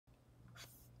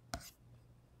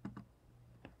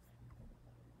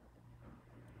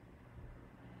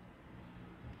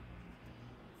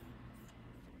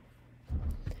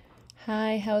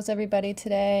Hi, how's everybody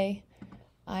today?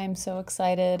 I'm so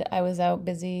excited. I was out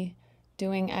busy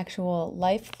doing actual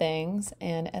life things,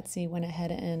 and Etsy went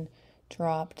ahead and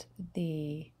dropped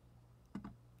the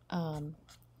um,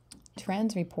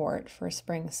 trends report for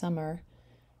spring summer.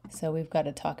 So we've got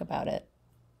to talk about it.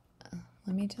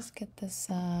 Let me just get this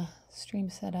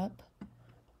stream set up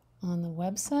on the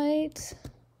website,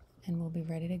 and we'll be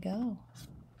ready to go.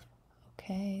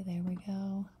 Okay, there we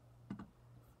go.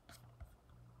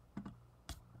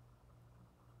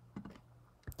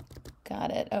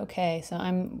 Got it. Okay, so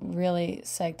I'm really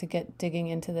psyched to get digging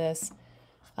into this.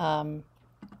 There's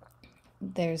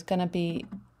going to be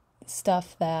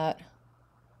stuff that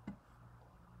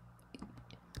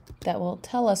will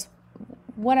tell us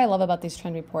what I love about these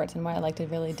trend reports and why I like to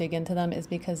really dig into them is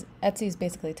because Etsy is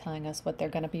basically telling us what they're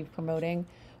going to be promoting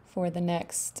for the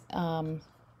next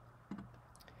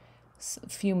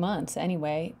few months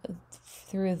anyway,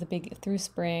 through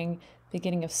spring,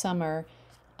 beginning of summer,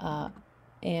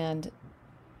 and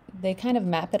they kind of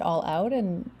map it all out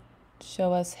and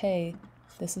show us, hey,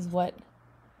 this is what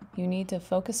you need to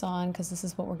focus on because this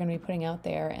is what we're going to be putting out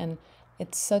there. And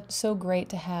it's so great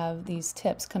to have these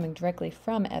tips coming directly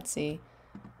from Etsy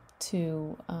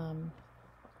to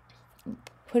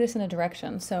put us in a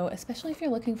direction. So especially if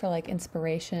you're looking for like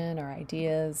inspiration or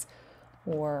ideas,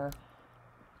 or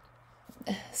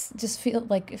just feel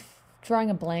like if drawing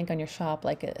a blank on your shop,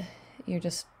 like you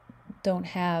just don't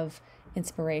have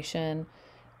inspiration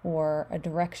or a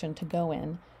direction to go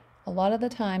in. A lot of the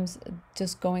times,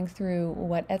 just going through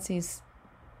what Etsy's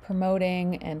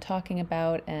promoting and talking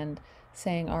about and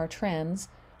saying are trends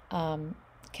can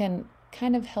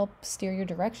kind of help steer your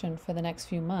direction for the next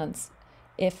few months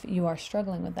if you are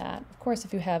struggling with that. Of course,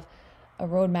 if you have a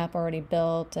roadmap already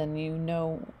built and you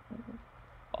know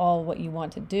all what you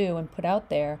want to do and put out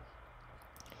there,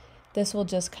 this will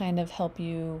just kind of help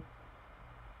you.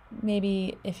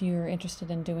 Maybe if you're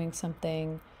interested in doing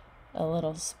something, a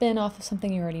little spin off of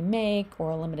something you already make or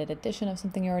a limited edition of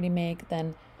something you already make,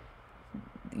 then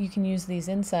you can use these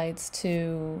insights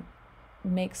to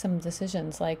make some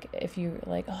decisions. Like if you're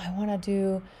like, oh, I want to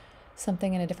do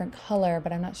something in a different color,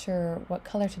 but I'm not sure what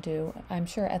color to do. I'm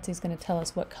sure Etsy's going to tell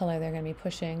us what color they're going to be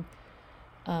pushing.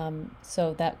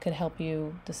 So that could help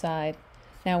you decide.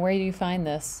 Now, where do you find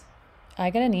this? I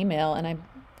got an email and I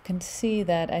can see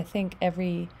that I think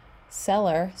every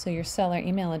seller, so your seller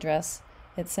email address,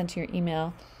 it's sent to your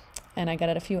email, and I got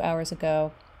it a few hours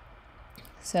ago.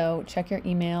 So check your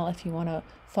email if you want to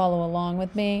follow along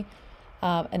with me.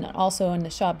 And also in the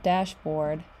shop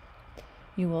dashboard,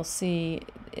 you will see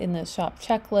in the shop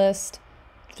checklist,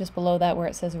 just below that where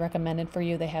it says recommended for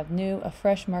you, they have a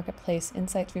fresh marketplace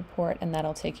insights report, and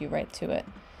that'll take you right to it.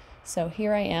 So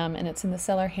here I am, and it's in the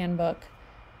seller handbook.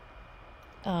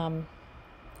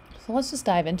 So let's just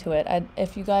dive into it.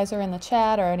 If you guys are in the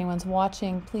chat or anyone's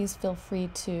watching, please feel free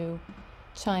to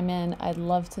chime in. I'd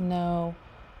love to know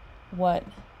what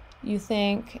you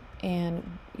think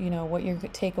and what your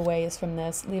takeaway is from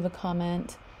this. Leave a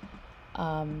comment.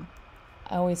 I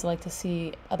always like to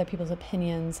see other people's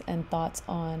opinions and thoughts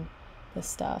on this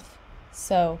stuff.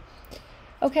 So,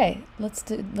 okay, let's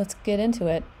get into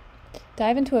it.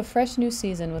 Dive into a fresh new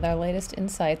season with our latest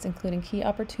insights, including key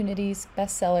opportunities,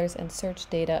 bestsellers, and search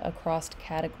data across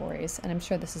categories. And I'm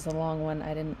sure this is a long one.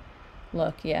 I didn't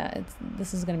look. Yeah,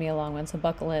 this is going to be a long one, so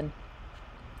buckle in.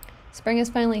 Spring is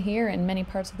finally here in many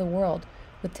parts of the world,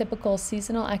 with typical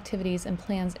seasonal activities and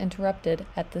plans interrupted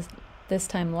at this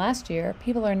time last year.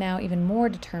 People are now even more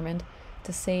determined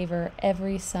to savor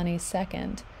every sunny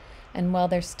second. And while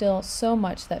there's still so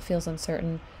much that feels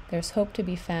uncertain, there's hope to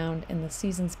be found in the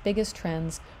season's biggest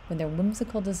trends with their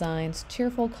whimsical designs,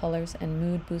 cheerful colors, and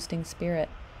mood-boosting spirit.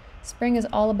 Spring is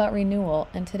all about renewal,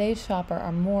 and today's shopper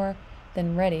are more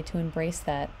than ready to embrace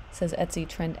that, says Etsy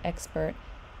trend expert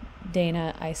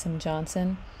Dana Isom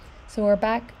Johnson. So we're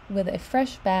back with a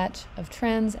fresh batch of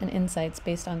trends and insights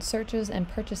based on searches and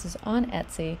purchases on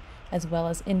Etsy, as well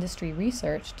as industry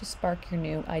research to spark your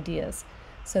new ideas.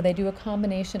 So they do a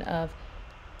combination of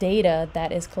data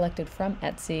that is collected from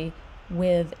Etsy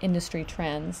with industry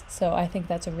trends. So I think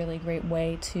that's a really great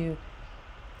way to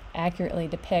accurately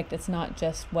depict. It's not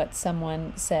just what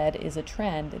someone said is a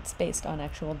trend. It's based on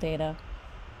actual data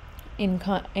in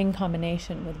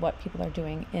combination with what people are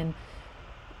doing in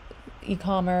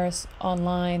e-commerce,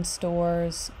 online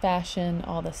stores, fashion,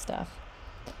 all this stuff.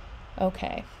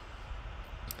 Okay.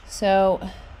 So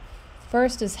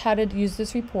first is how to use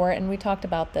this report, and we talked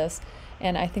about this.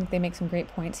 And I think they make some great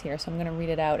points here, so I'm going to read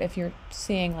it out. If you're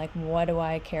seeing, like, what do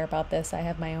I care about this? I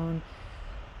have my own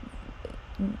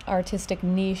artistic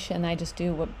niche, and I just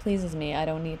do what pleases me. I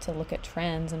don't need to look at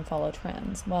trends and follow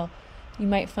trends. Well, you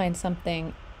might find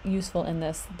something useful in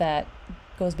this that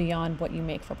goes beyond what you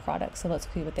make for products. So let's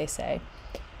see what they say.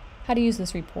 How to use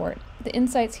this report. The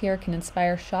insights here can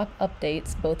inspire shop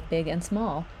updates, both big and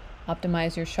small.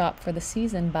 Optimize your shop for the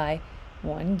season by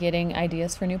 1. Getting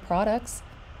ideas for new products,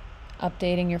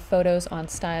 updating your photos on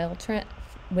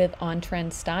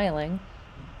on-trend styling,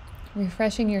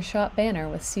 refreshing your shop banner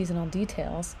with seasonal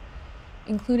details,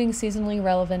 including seasonally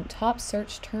relevant top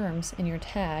search terms in your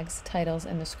tags, titles,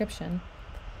 and description,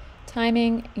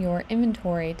 timing your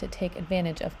inventory to take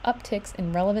advantage of upticks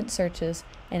in relevant searches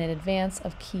and in advance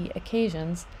of key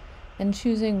occasions, and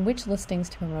choosing which listings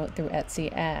to promote through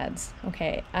Etsy ads.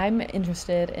 Okay, I'm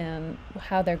interested in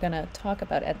how they're going to talk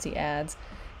about Etsy ads,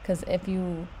 because if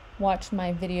you watched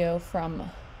my video from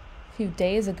a few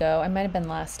days ago, I might have been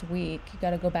last week, you got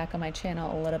to go back on my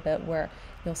channel a little bit where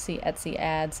you'll see Etsy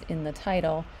ads in the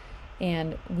title,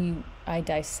 and I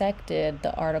dissected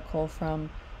the article from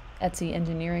Etsy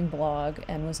engineering blog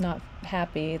and was not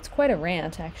happy. It's quite a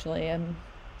rant, actually. I'm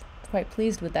quite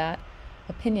pleased with that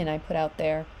opinion I put out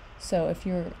there. So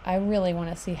I really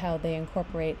want to see how they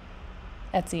incorporate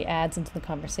Etsy ads into the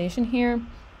conversation here.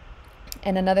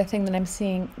 And another thing that I'm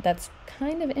seeing that's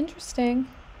kind of interesting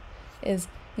is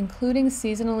including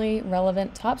seasonally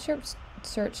relevant top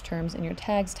search terms in your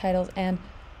tags, titles, and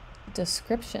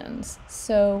descriptions.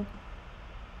 So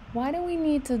why do we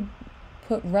need to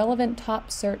put relevant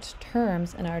top search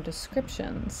terms in our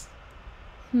descriptions?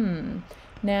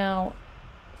 Now,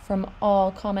 from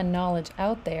all common knowledge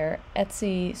out there,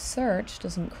 Etsy search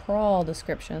doesn't crawl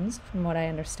descriptions, from what I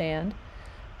understand.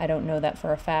 I don't know that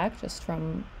for a fact, just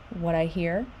from what I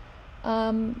hear.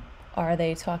 Are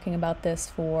they talking about this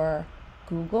for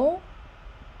Google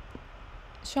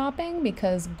shopping?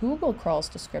 Because Google crawls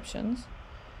descriptions.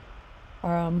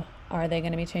 Are they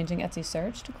going to be changing Etsy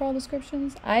search to crawl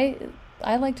descriptions? I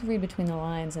like to read between the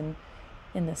lines in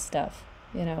this stuff.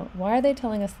 You know, why are they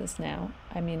telling us this now?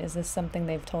 I mean, is this something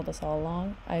they've told us all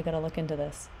along? I got to look into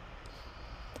this.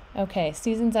 Okay,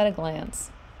 seasons at a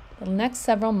glance. The next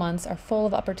several months are full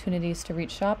of opportunities to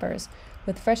reach shoppers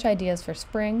with fresh ideas for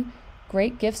spring,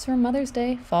 great gifts for Mother's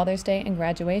Day, Father's Day, and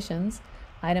graduations,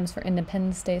 items for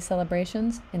Independence Day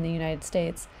celebrations in the United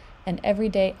States, and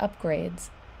everyday upgrades.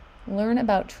 Learn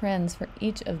about trends for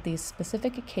each of these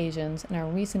specific occasions and our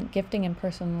recent gifting and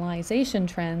personalization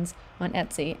trends on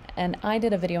Etsy. And I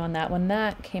did a video on that when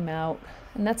that came out,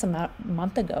 and that's a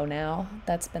month ago now.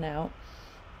 That's been out.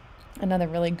 Another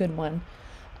really good one.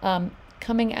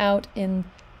 Coming out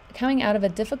of a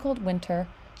difficult winter,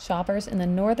 shoppers in the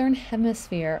Northern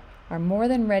Hemisphere are more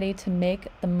than ready to make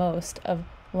the most of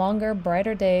longer,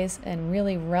 brighter days and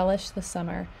really relish the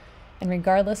summer. And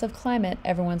regardless of climate,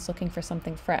 everyone's looking for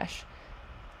something fresh.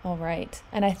 All right.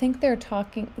 And I think they're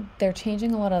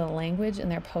changing a lot of the language in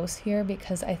their posts here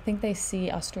because I think they see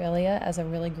Australia as a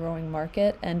really growing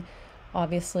market. And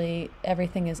obviously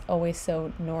everything is always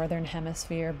so Northern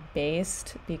Hemisphere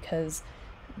based because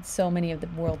so many of the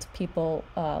world's people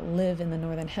live in the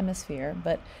Northern Hemisphere,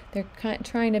 but they're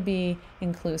trying to be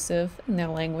inclusive in their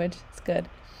language. It's good.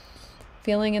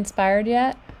 Feeling inspired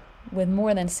yet? With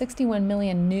more than 61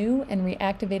 million new and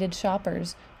reactivated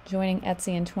shoppers joining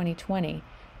Etsy in 2020,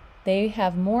 you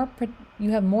have more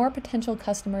potential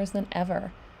customers than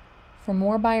ever. For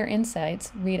more buyer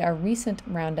insights, read our recent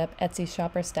roundup, Etsy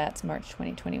Shopper Stats, March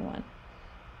 2021.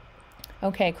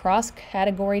 Okay,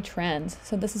 cross-category trends.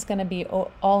 So this is going to be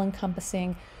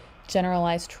all-encompassing,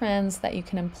 generalized trends that you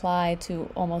can apply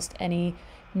to almost any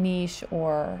niche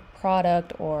or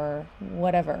product or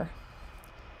whatever.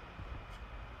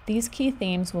 These key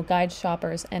themes will guide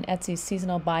shoppers and Etsy's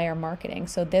seasonal buyer marketing.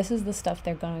 So this is the stuff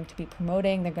they're going to be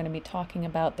promoting, they're going to be talking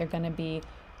about, they're going to be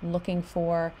looking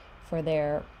for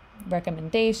their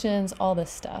recommendations, all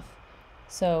this stuff.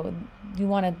 So you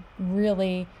want to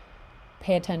really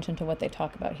pay attention to what they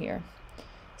talk about here.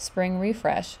 Spring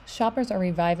refresh. Shoppers are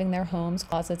reviving their homes,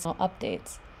 closets, and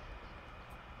updates.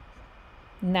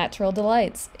 Natural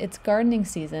delights. It's gardening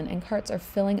season and carts are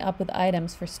filling up with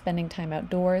items for spending time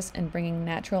outdoors and bringing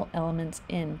natural elements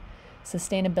in.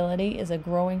 Sustainability is a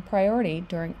growing priority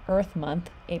during Earth Month,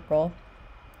 April,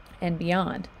 and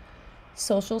beyond.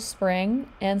 Social spring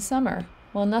and summer.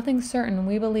 While nothing's certain,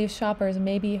 we believe shoppers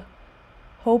may be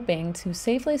hoping to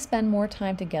safely spend more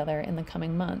time together in the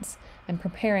coming months and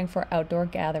preparing for outdoor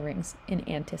gatherings in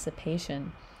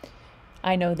anticipation.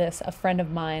 I know this, a friend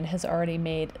of mine has already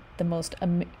made the most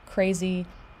crazy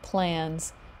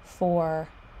plans for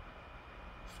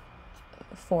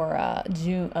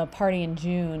a party in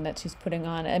June that she's putting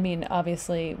on. I mean,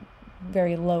 obviously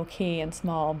very low key and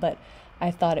small, but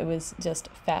I thought it was just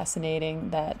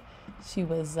fascinating that she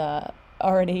was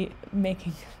already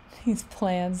making these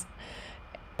plans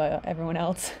by everyone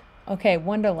else. Okay,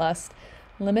 Wanderlust.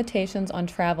 Limitations on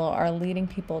travel are leading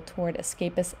people toward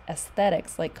escapist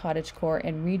aesthetics like cottagecore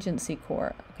and Regency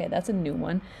core. Okay, that's a new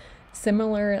one.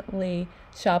 Similarly,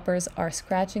 shoppers are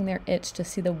scratching their itch to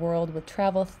see the world with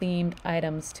travel-themed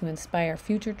items to inspire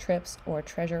future trips or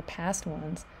treasure past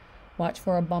ones. Watch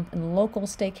for a bump in local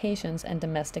staycations and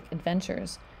domestic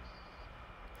adventures.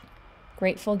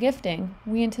 Grateful gifting.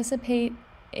 We anticipate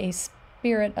a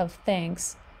spirit of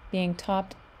thanks being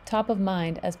top of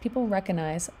mind as people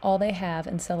recognize all they have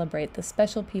and celebrate the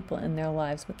special people in their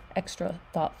lives with extra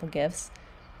thoughtful gifts.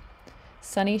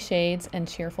 Sunny shades and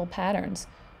cheerful patterns.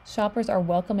 Shoppers are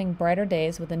welcoming brighter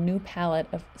days with a new palette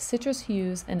of citrus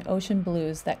hues and ocean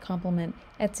blues that complement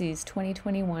Etsy's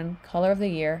 2021 Color of the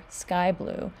Year, Sky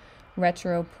Blue.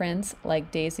 Retro prints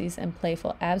like daisies and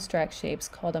playful abstract shapes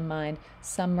call to mind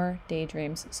summer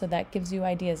daydreams. So that gives you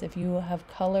ideas. If you have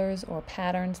colors or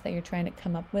patterns that you're trying to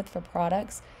come up with for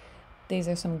products, these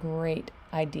are some great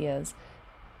ideas.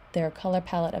 Their color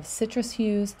palette of citrus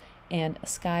hues and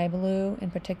sky blue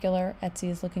in particular, Etsy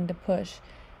is looking to push.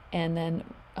 And then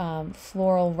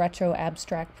floral retro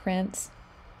abstract prints.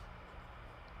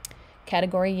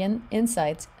 Category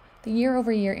insights. The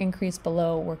year-over-year increase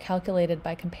below were calculated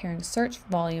by comparing search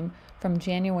volume from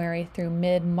January through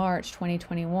mid-March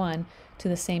 2021 to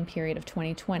the same period of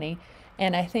 2020.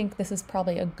 And I think this is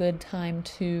probably a good time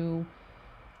to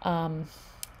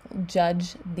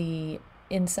judge the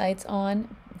insights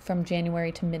on from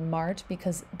January to mid-March,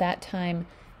 because that time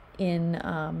in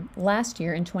last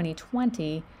year in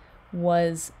 2020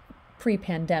 was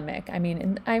pre-pandemic. I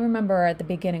mean, I remember at the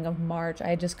beginning of March, I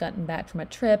had just gotten back from a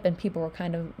trip and people were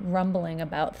kind of rumbling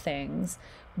about things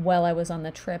while I was on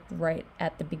the trip right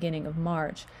at the beginning of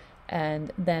March.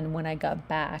 And then when I got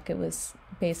back, it was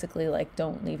basically like,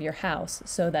 don't leave your house.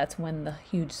 So that's when the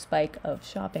huge spike of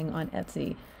shopping on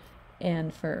Etsy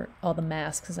and for all the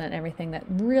masks and everything that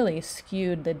really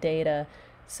skewed the data.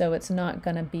 So it's not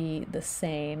going to be the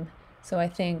same. So I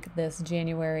think this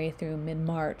January through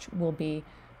mid-March will be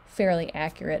fairly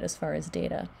accurate as far as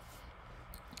data.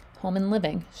 Home and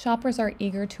living. Shoppers are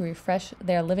eager to refresh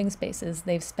their living spaces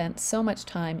they've spent so much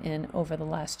time in over the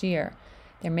last year.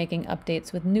 They're making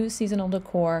updates with new seasonal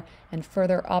decor and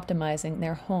further optimizing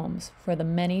their homes for the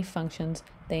many functions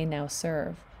they now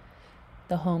serve.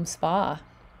 The home spa.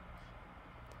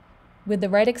 With the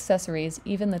right accessories,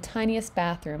 even the tiniest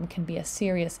bathroom can be a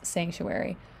serious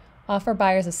sanctuary. Offer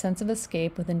buyers a sense of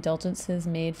escape with indulgences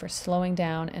made for slowing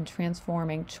down and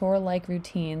transforming chore-like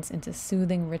routines into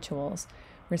soothing rituals.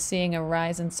 We're seeing a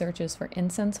rise in searches for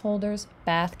incense holders,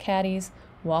 bath caddies,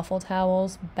 waffle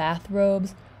towels,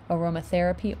 bathrobes,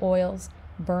 aromatherapy oils,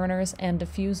 burners, and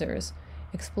diffusers.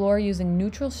 Explore using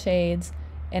neutral shades,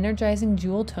 energizing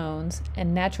jewel tones,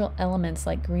 and natural elements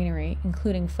like greenery,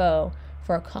 including faux,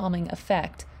 for a calming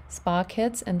effect. Spa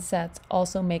kits and sets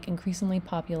also make increasingly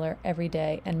popular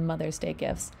everyday and Mother's Day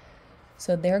gifts.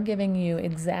 So they're giving you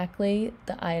exactly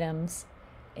the items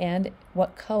and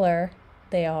what color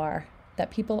they are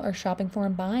that people are shopping for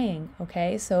and buying,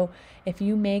 okay? So if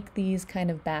you make these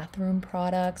kind of bathroom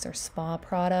products or spa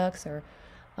products or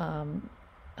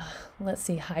let's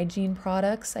see, hygiene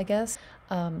products, I guess,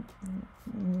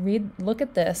 look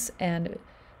at this and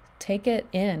take it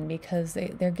in, because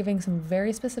they're giving some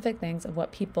very specific things of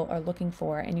what people are looking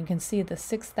for. And you can see the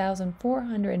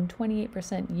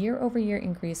 6,428% year-over-year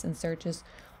increase in searches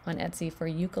on Etsy for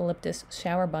eucalyptus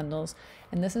shower bundles.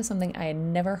 And this is something I had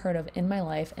never heard of in my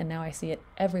life, and now I see it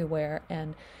everywhere.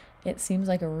 And it seems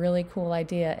like a really cool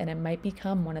idea, and it might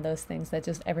become one of those things that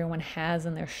just everyone has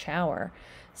in their shower.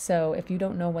 So if you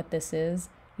don't know what this is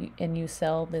and you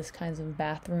sell this kinds of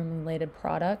bathroom-related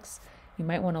products, you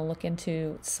might want to look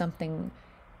into something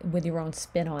with your own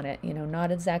spin on it. You know, not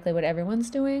exactly what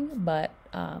everyone's doing, but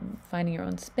finding your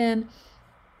own spin.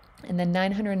 And then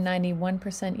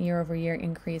 991% year-over-year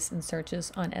increase in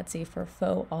searches on Etsy for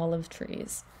faux olive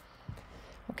trees.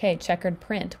 Okay, checkered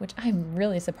print, which I'm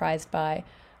really surprised by.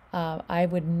 I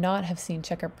would not have seen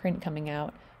checkered print coming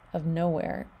out of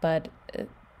nowhere, but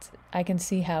I can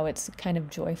see how it's kind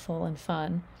of joyful and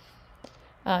fun.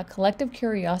 Collective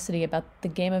curiosity about the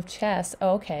game of chess.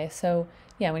 Oh, okay, so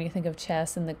yeah, when you think of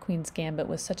chess, and the Queen's Gambit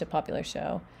was such a popular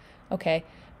show. Okay,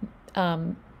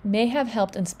 may have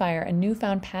helped inspire a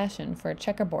newfound passion for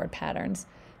checkerboard patterns.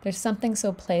 There's something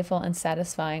so playful and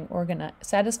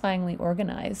satisfyingly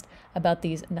organized about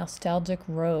these nostalgic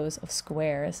rows of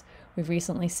squares. We've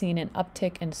recently seen an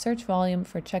uptick in search volume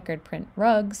for checkered print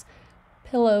rugs,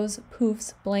 pillows,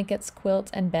 poofs, blankets,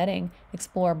 quilts, and bedding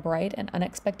explore bright and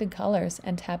unexpected colors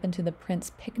and tap into the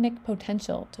print's picnic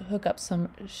potential to hook up some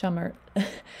summer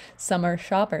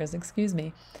shoppers,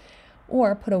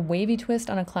 or put a wavy twist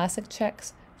on a classic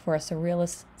checks for a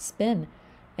surrealist spin,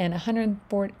 and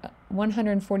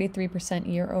 143%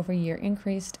 year-over-year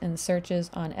increased in searches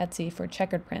on Etsy for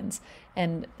checkered prints.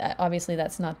 And obviously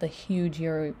that's not the huge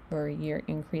year-over-year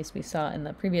increase we saw in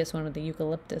the previous one with the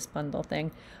eucalyptus bundle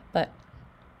thing, but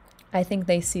I think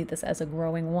they see this as a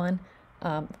growing one,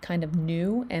 kind of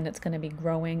new, and it's going to be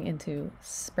growing into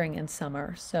spring and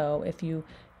summer. So if you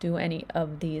do any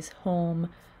of these home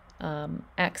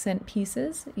accent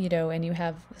pieces, and you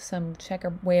have some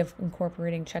way of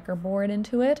incorporating checkerboard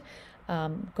into it,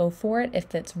 go for it.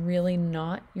 If it's really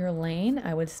not your lane,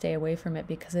 I would stay away from it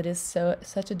because it is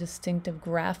such a distinctive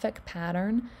graphic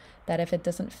pattern that if it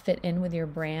doesn't fit in with your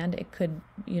brand, it could,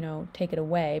 take it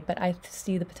away. But I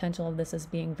see the potential of this as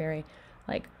being very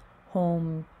like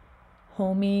homey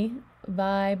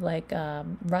vibe, like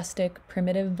rustic,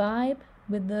 primitive vibe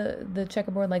with the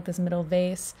checkerboard, like this middle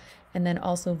vase, and then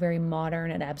also very modern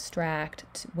and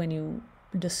abstract when you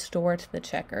distort the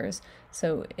checkers.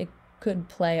 So it could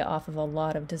play off of a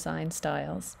lot of design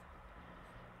styles.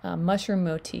 Mushroom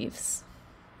motifs.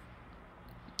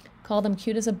 Call them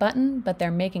cute as a button, but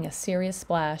they're making a serious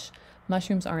splash.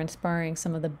 Mushrooms are inspiring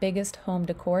some of the biggest home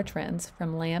decor trends,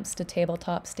 from lamps to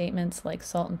tabletop statements like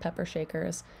salt and pepper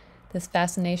shakers. This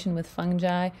fascination with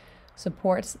fungi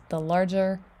supports the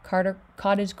larger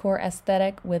cottagecore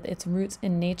aesthetic with its roots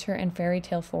in nature and fairy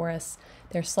tale forests.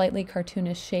 Their slightly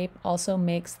cartoonish shape also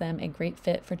makes them a great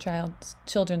fit for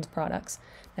children's products.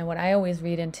 Now, what I always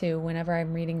read into whenever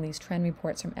I'm reading these trend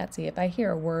reports from Etsy, if I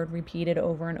hear a word repeated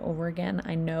over and over again,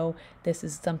 I know this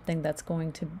is something that's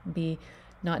going to be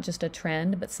not just a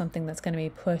trend, but something that's going to be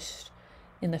pushed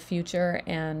in the future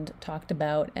and talked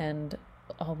about, and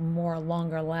a more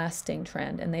longer lasting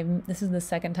trend. And this is the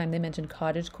second time they mentioned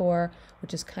cottagecore,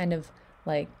 which is kind of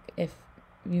like, if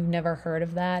you've never heard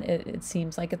of that, it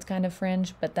seems like it's kind of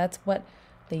fringe, but that's what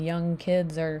the young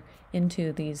kids are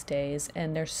into these days,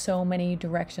 and there's so many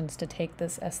directions to take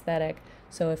this aesthetic.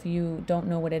 So if you don't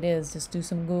know what it is, just do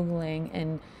some Googling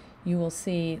and you will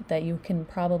see that you can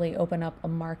probably open up a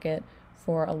market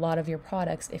for a lot of your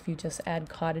products if you just add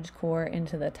cottagecore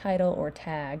into the title or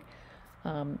tag.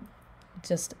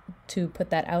 Just to put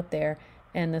that out there.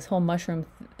 And this whole mushroom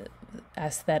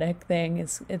aesthetic thing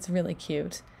it's really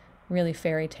cute, really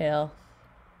fairy tale.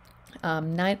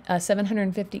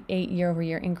 758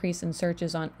 year-over-year increase in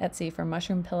searches on Etsy for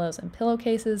mushroom pillows and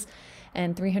pillowcases,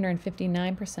 and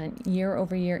 359%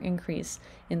 year-over-year increase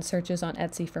in searches on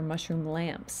Etsy for mushroom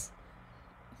lamps.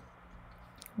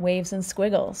 Waves and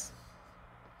squiggles.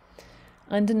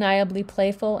 Undeniably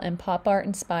playful and pop art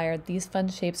inspired, these fun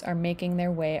shapes are making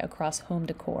their way across home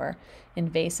decor in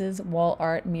vases, wall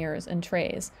art, mirrors, and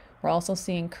trays. We're also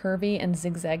seeing curvy and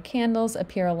zigzag candles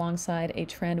appear alongside a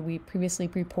trend we previously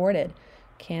reported,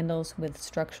 candles with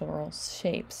structural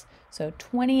shapes. So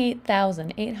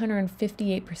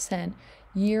 28,858%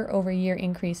 year-over-year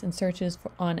increase in searches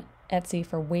on Etsy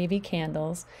for wavy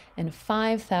candles, and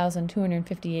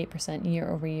 5,258%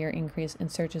 year-over-year increase in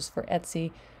searches for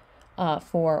Etsy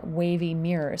for wavy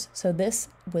mirrors. So this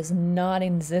was not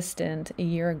existent a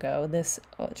year ago, this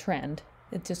trend.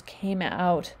 It just came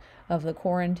out of the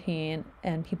quarantine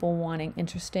and people wanting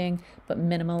interesting but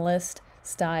minimalist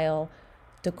style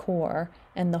decor,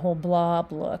 and the whole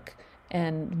blob look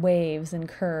and waves and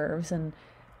curves, and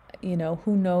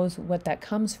who knows what that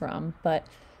comes from. But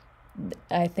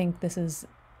I think this is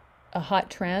a hot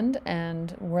trend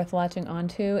and worth latching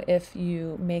onto if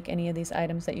you make any of these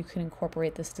items that you can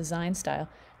incorporate this design style,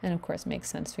 and of course make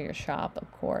sense for your shop,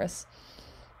 of course.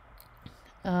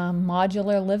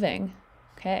 Modular living.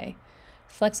 Okay.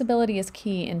 Flexibility is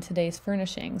key in today's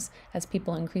furnishings, as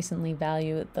people increasingly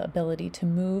value the ability to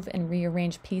move and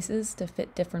rearrange pieces to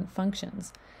fit different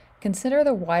functions. Consider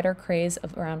the wider craze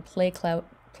around play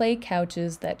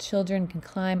couches that children can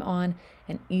climb on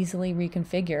and easily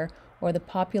reconfigure, or the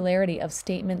popularity of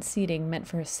statement seating meant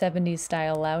for 70s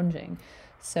style lounging.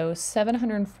 So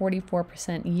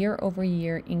 744%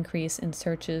 year-over-year increase in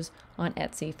searches on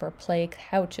Etsy for play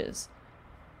couches.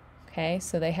 Okay,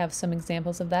 so they have some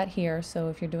examples of that here. So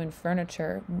if you're doing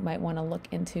furniture, you might want to look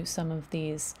into some of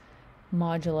these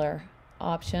modular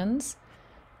options.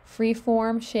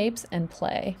 Freeform shapes and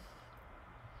play.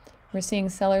 We're seeing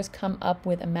sellers come up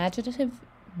with imaginative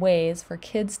ways for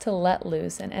kids to let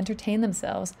loose and entertain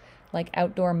themselves, like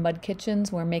outdoor mud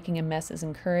kitchens where making a mess is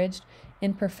encouraged.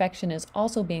 Imperfection is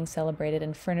also being celebrated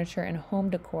in furniture and home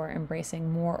decor,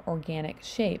 embracing more organic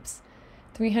shapes.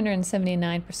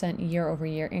 379%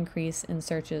 year-over-year increase in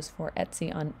searches for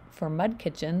Etsy for mud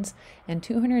kitchens, and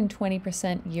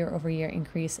 220% year-over-year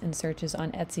increase in searches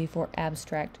on Etsy for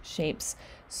abstract shapes.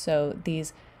 So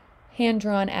these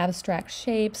hand-drawn abstract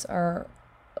shapes are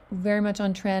very much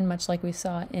on trend, much like we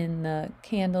saw in the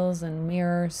candles and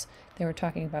mirrors they were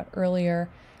talking about earlier.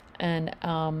 And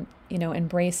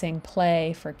embracing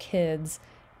play for kids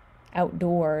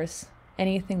outdoors.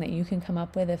 Anything that you can come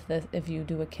up with, if you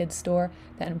do a kids store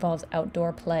that involves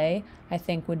outdoor play, I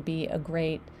think would be a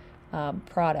great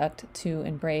product to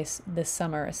embrace this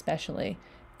summer, especially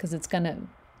because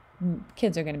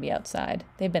kids are gonna be outside.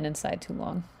 They've been inside too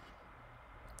long.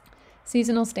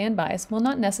 Seasonal standbys, well,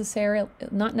 not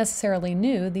necessarily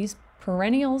new. These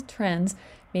perennial trends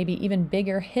may be even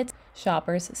bigger hits.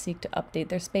 Shoppers seek to update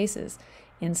their spaces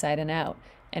inside and out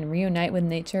and reunite with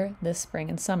nature this spring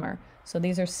and summer. So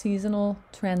these are seasonal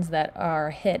trends that are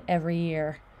hit every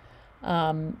year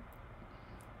that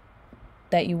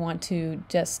you want to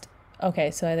just,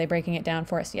 okay, so are they breaking it down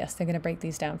for us? Yes, they're going to break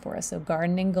these down for us. So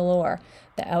gardening galore,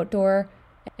 the outdoor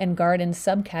and garden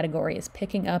subcategory is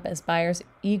picking up as buyers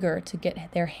eager to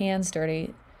get their hands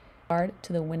dirty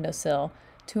to the windowsill.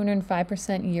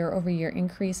 205% year-over-year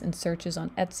increase in searches on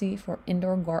Etsy for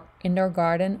indoor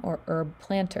garden or herb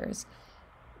planters.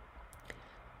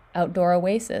 Outdoor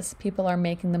oasis. People are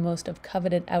making the most of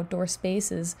coveted outdoor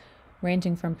spaces,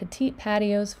 ranging from petite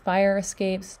patios, fire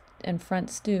escapes, and front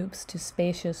stoops to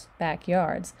spacious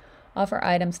backyards. Offer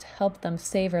items to help them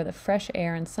savor the fresh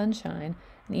air and sunshine,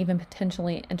 and even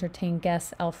potentially entertain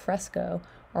guests al fresco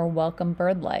or welcome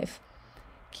bird life.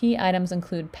 Key items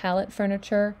include pallet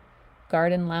furniture,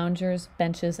 garden loungers,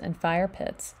 benches, and fire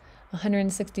pits.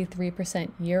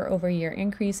 163% year-over-year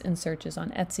increase in searches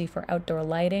on Etsy for outdoor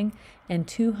lighting, and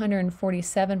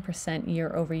 247%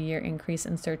 year-over-year increase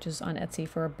in searches on Etsy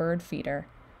for a bird feeder.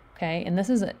 Okay, and this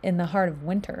is in the heart of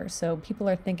winter, so people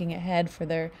are thinking ahead for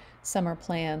their summer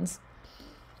plans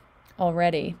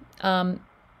already.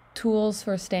 Tools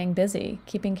for staying busy.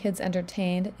 Keeping kids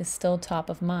entertained is still top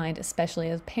of mind, especially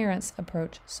as parents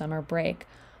approach summer break.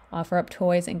 Offer up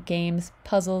toys and games,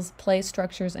 puzzles, play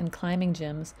structures, and climbing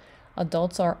gyms.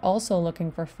 Adults are also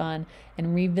looking for fun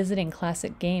and revisiting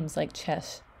classic games like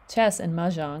chess and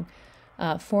mahjong.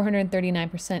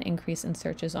 439% increase in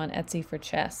searches on Etsy for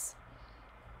chess.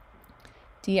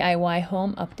 DIY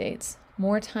home updates.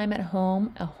 More time at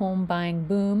home, a home buying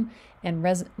boom, and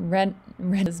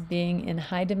rent being in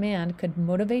high demand could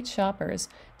motivate shoppers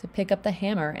to pick up the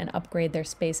hammer and upgrade their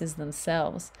spaces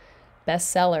themselves.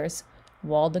 Best sellers: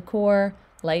 wall decor,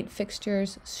 light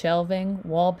fixtures, shelving,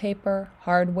 wallpaper,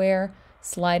 hardware,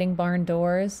 sliding barn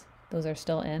doors. Those are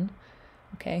still in.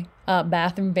 Okay.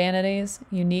 Bathroom vanities,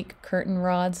 unique curtain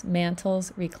rods,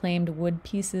 mantles, reclaimed wood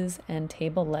pieces, and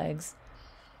table legs.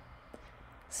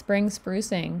 Spring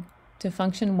sprucing. To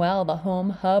function well, the home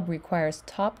hub requires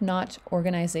top-notch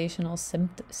organizational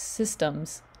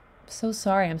systems. I'm so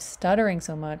sorry, I'm stuttering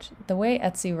so much. The way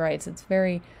Etsy writes, it's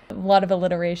a lot of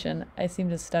alliteration. I seem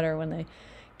to stutter when they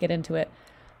get into it.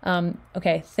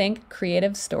 Okay, think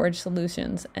creative storage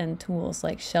solutions and tools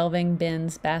like shelving,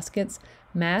 bins, baskets,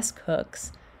 mask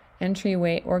hooks,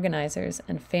 entryway organizers,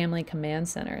 and family command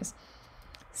centers.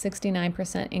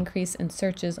 69% increase in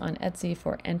searches on Etsy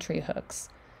for entry hooks.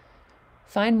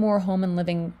 Find more home and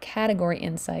living category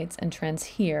insights and trends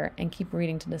here, and keep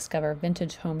reading to discover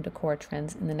vintage home decor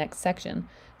trends in the next section.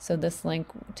 So this link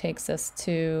takes us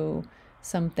to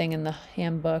something in the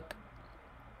handbook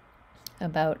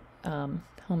about home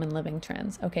and living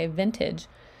trends. Okay, vintage.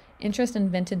 Interest in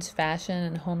vintage fashion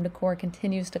and home decor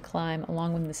continues to climb,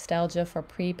 along with nostalgia for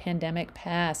pre-pandemic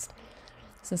past.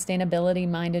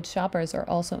 Sustainability-minded shoppers are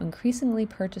also increasingly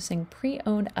purchasing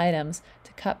pre-owned items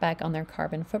to cut back on their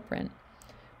carbon footprint.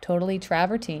 Totally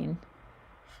travertine.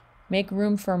 Make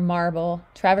room for marble.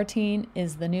 Travertine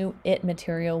is the new it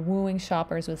material, wooing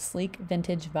shoppers with sleek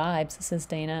vintage vibes, says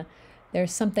Dana.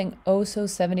 There's something oh so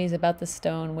 70s about the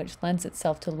stone, which lends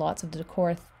itself to lots of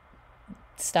decor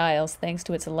styles thanks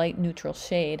to its light neutral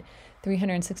shade.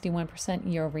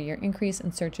 361% year-over-year increase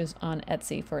in searches on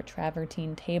Etsy for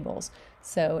travertine tables.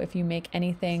 So if you make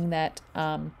anything that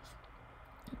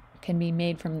can be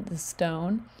made from the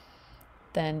stone,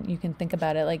 then you can think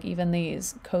about it like even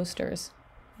these coasters.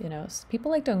 You know,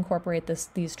 people like to incorporate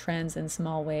these trends in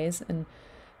small ways, and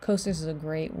coasters is a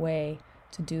great way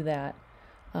to do that.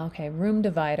 Okay, room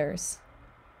dividers.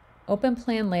 Open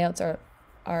plan layouts are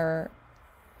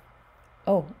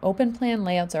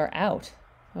out.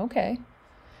 Okay.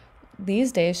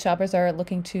 These days, shoppers are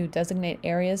looking to designate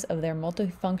areas of their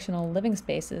multifunctional living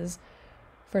spaces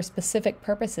for specific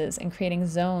purposes and creating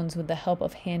zones with the help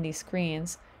of handy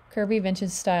screens. Curvy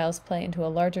vintage styles play into a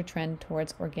larger trend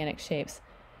towards organic shapes.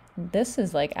 This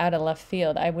is like out of left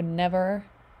field. I would never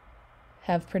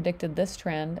have predicted this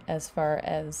trend as far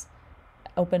as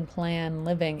open plan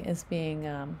living is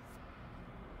being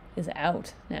is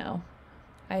out now.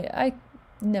 I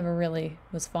never really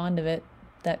was fond of it,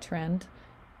 that trend,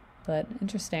 but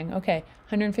interesting. Okay,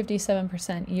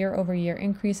 157% year-over-year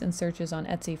increase in searches on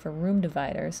Etsy for room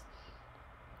dividers.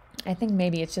 I think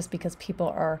maybe it's just because people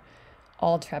are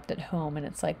all trapped at home and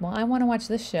it's like, well, I want to watch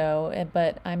this show,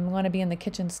 but I want to be in the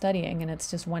kitchen studying and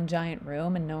it's just one giant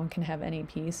room and no one can have any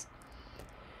peace.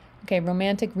 Okay,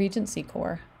 romantic Regency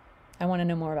core. I want to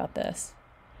know more about this.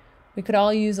 We could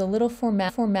all use a little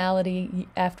formality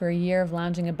after a year of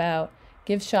lounging about.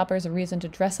 Give shoppers a reason to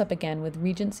dress up again with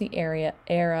Regency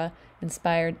era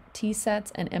inspired tea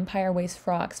sets and empire waist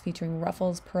frocks featuring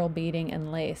ruffles, pearl beading,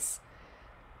 and lace.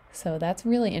 So that's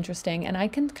really interesting. And I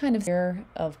can kind of hear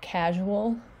of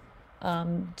casual,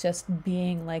 just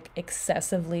being like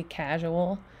excessively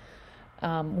casual.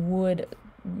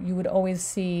 You would always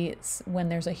see when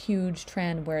there's a huge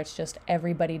trend where it's just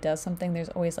everybody does something, there's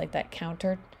always like that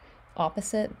counter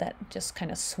opposite that just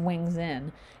kind of swings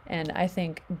in. And I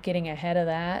think getting ahead of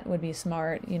that would be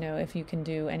smart, you know, if you can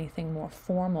do anything more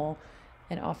formal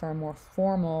and offer a more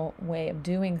formal way of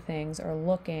doing things or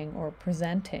looking or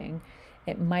presenting,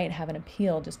 it might have an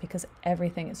appeal just because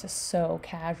everything is just so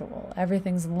casual.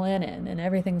 Everything's linen and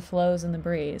everything flows in the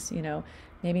breeze, you know.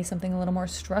 Maybe something a little more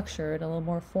structured, a little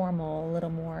more formal, a little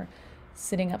more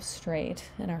sitting up straight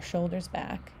and our shoulders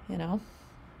back, you know.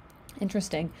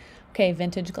 Interesting. Okay,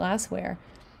 vintage glassware.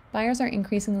 Buyers are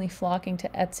increasingly flocking to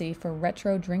Etsy for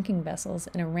retro drinking vessels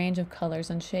in a range of colors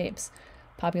and shapes.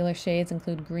 Popular shades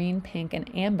include green, pink,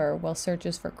 and amber, while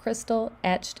searches for crystal,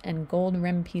 etched, and gold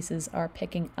rim pieces are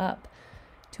picking up.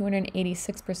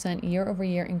 286%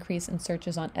 year-over-year increase in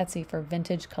searches on Etsy for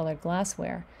vintage colored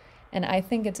glassware. And I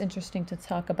think it's interesting to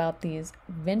talk about these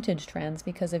vintage trends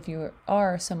because if you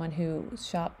are someone who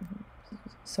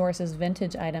sources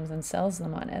vintage items and sells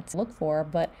them on Etsy, look for,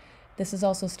 but this is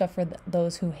also stuff for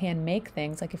those who hand make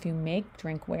things. Like if you make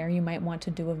drinkware, you might want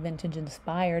to do a vintage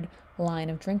inspired line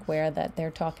of drinkware that they're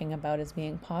talking about as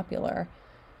being popular.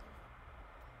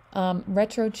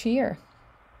 Retro cheer.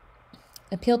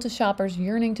 Appeal to shoppers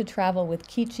yearning to travel with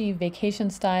kitschy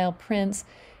vacation-style prints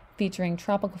featuring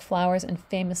tropical flowers and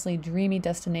famously dreamy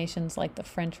destinations like the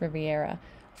French Riviera.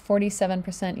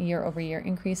 47% year-over-year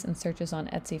increase in searches on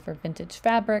Etsy for vintage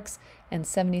fabrics, and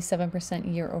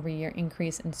 77% year-over-year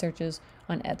increase in searches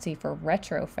on Etsy for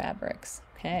retro fabrics.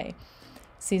 Okay.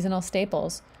 Seasonal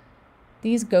staples.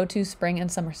 These go-to spring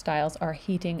and summer styles are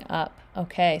heating up.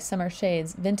 Okay, summer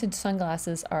shades. Vintage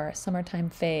sunglasses are a summertime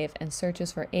fave, and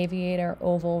searches for aviator,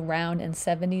 oval, round, and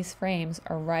 70s frames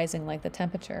are rising like the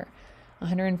temperature.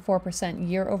 104%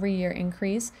 year-over-year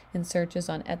increase in searches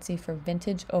on Etsy for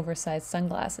vintage oversized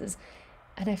sunglasses.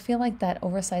 And I feel like that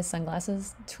oversized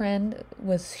sunglasses trend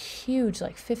was huge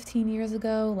like 15 years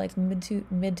ago, like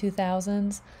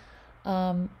mid-2000s.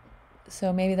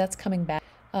 So maybe that's coming back.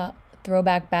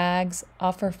 Throwback bags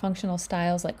offer functional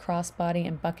styles like crossbody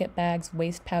and bucket bags,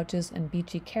 waist pouches, and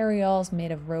beachy carry-alls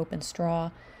made of rope and straw.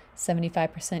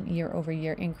 75%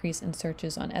 year-over-year increase in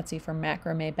searches on Etsy for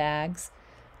macrame bags.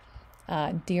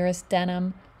 Dearest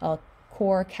denim, a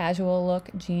core casual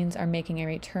look. Jeans are making a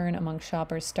return among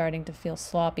shoppers starting to feel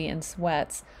sloppy in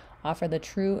sweats. Offer the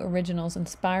true originals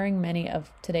inspiring many of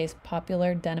today's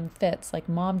popular denim fits like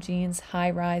mom jeans,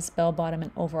 high-rise, bell-bottom,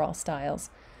 and overall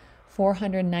styles.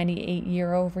 498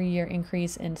 year-over-year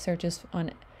increase in searches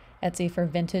on Etsy for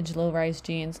vintage low-rise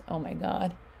jeans. Oh my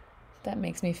God. That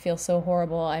makes me feel so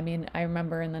horrible. I mean, I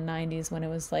remember in the 90s when it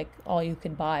was like all you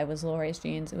could buy was low-rise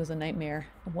jeans. It was a nightmare.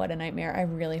 What a nightmare. I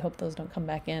really hope those don't come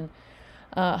back in.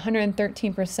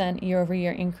 113%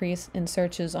 year-over-year increase in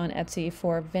searches on Etsy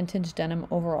for vintage denim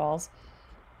overalls.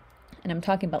 And I'm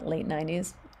talking about late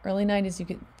 90s. Early 90s,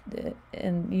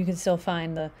 you could still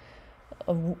find a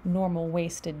normal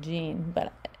waisted jean,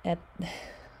 but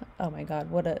oh my God,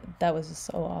 that was just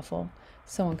so awful.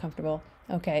 So uncomfortable.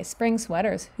 Okay, spring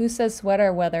sweaters. Who says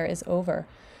sweater weather is over?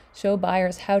 Show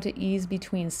buyers how to ease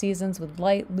between seasons with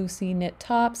light, loosey knit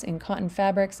tops in cotton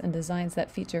fabrics and designs that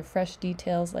feature fresh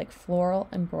details like floral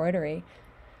embroidery.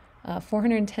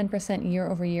 410%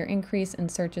 year-over-year increase in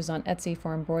searches on Etsy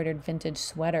for embroidered vintage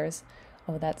sweaters.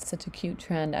 Oh, that's such a cute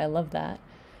trend. I love that.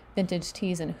 Vintage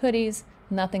tees and hoodies.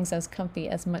 Nothing's as comfy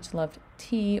as much-loved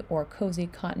tee or cozy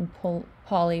cotton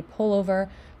poly pullover.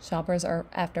 Shoppers are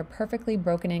after perfectly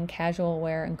broken-in casual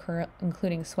wear,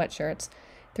 including sweatshirts.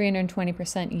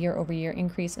 320% year-over-year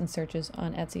increase in searches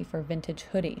on Etsy for vintage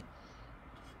hoodie.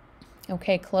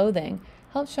 Okay, clothing.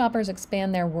 Help shoppers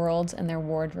expand their worlds and their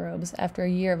wardrobes. After a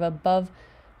year of above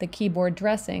the keyboard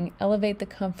dressing, elevate the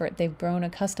comfort they've grown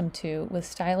accustomed to with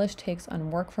stylish takes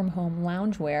on work-from-home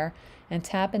loungewear and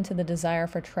tap into the desire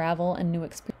for travel and new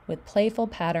experiences with playful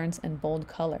patterns and bold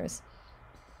colors.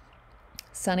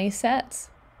 Sunny sets.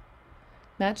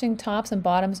 Matching tops and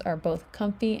bottoms are both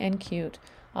comfy and cute.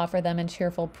 Offer them in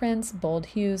cheerful prints, bold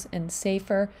hues, and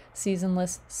safer,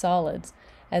 seasonless solids.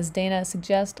 As Dana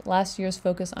suggests, last year's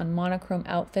focus on monochrome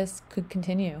outfits could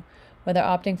continue. Whether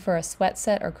opting for a sweat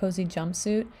set or cozy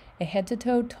jumpsuit, a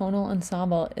head-to-toe tonal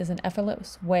ensemble is an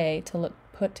effortless way to look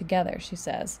put together, she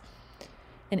says.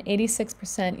 An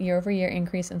 86% year-over-year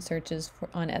increase in searches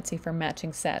on Etsy for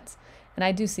matching sets. And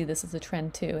I do see this as a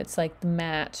trend too. It's like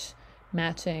the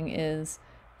matching is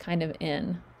kind of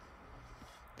in.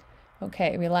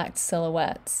 Okay, relaxed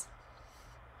silhouettes.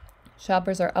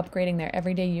 Shoppers are upgrading their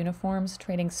everyday uniforms,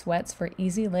 trading sweats for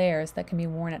easy layers that can be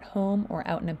worn at home or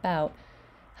out and about.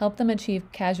 Help them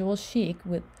achieve casual chic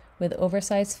with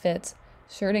oversized fits,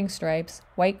 shirting stripes,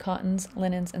 white cottons,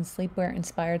 linens, and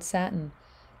sleepwear-inspired satin.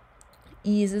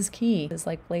 Ease is key, is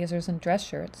like blazers and dress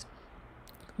shirts.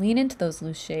 Lean into those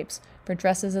loose shapes for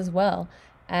dresses as well,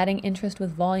 adding interest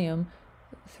with volume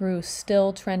through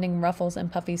still trending ruffles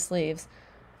and puffy sleeves.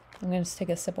 I'm going to just take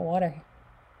a sip of water.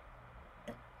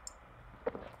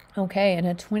 Okay, and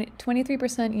a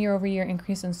 23% year-over-year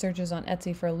increase in searches on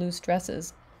Etsy for loose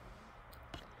dresses.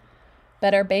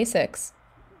 Better basics.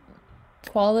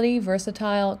 Quality,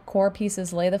 versatile, core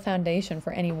pieces lay the foundation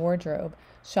for any wardrobe.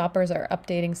 Shoppers are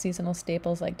updating seasonal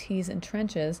staples like tees and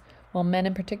trenches, while men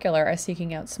in particular are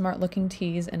seeking out smart-looking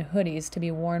tees and hoodies to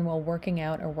be worn while working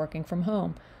out or working from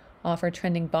home. Offer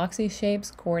trending boxy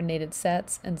shapes, coordinated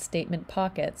sets, and statement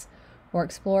pockets, or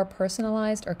explore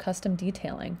personalized or custom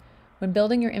detailing. When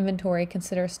building your inventory,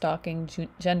 consider stocking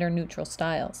gender-neutral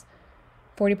styles.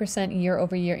 40%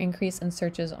 year-over-year increase in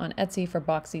searches on Etsy for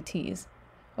boxy tees.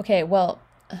 Okay, well,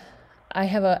 I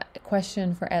have a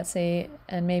question for Etsy,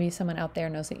 and maybe someone out there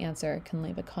knows the answer, can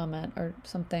leave a comment or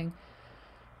something.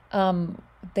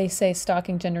 They say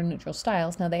stocking gender-neutral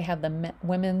styles. Now they have the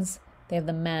women's, they have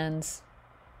the men's,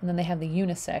 and then they have the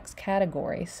unisex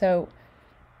category. So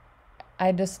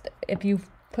if you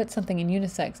put something in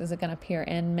unisex, is it going to appear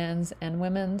in men's and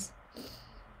women's?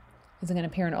 Is it going to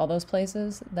appear in all those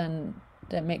places? Then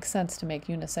it makes sense to make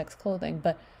unisex clothing.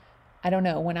 But I don't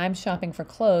know. When I'm shopping for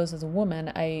clothes as a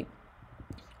woman, I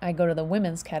go to the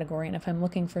women's category. And if I'm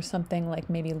looking for something like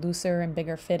maybe looser and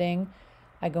bigger fitting,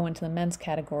 I go into the men's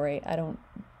category. I don't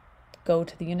go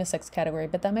to the unisex category.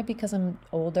 But that might be because I'm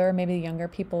older. Maybe younger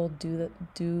people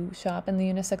do shop in the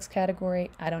unisex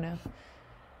category. I don't know.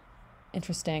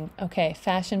 Interesting. Okay,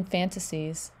 fashion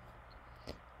fantasies.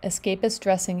 Escapist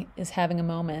dressing is having a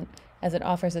moment as it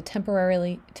offers a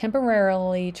temporarily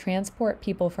transport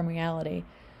people from reality.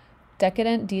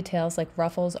 Decadent details like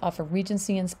ruffles offer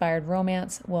Regency-inspired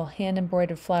romance, while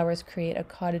hand-embroidered flowers create a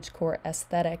cottagecore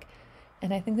aesthetic.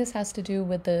 And I think this has to do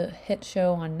with the hit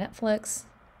show on Netflix,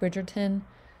 Bridgerton.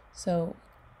 So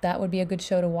that would be a good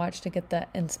show to watch to get that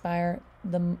inspire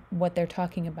them what they're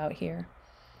talking about here.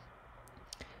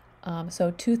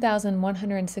 So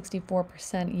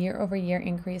 2,164% year-over-year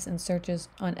increase in searches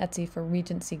on Etsy for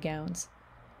Regency gowns.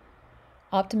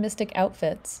 Optimistic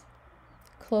outfits.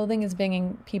 Clothing is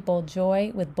bringing people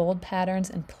joy with bold patterns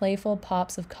and playful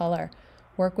pops of color.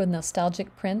 Work with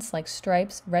nostalgic prints like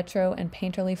stripes, retro, and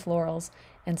painterly florals,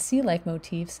 and sea life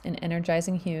motifs in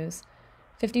energizing hues.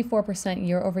 54%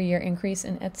 year-over-year increase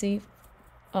in Etsy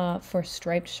for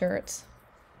striped shirts.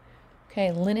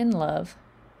 Okay, linen love.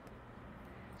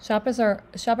 Shoppers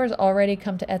already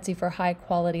come to Etsy for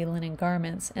high-quality linen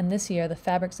garments, and this year the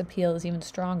fabric's appeal is even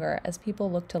stronger as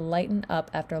people look to lighten up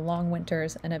after long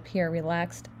winters and appear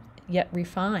relaxed yet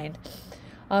refined.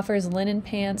 Offers linen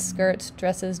pants, skirts,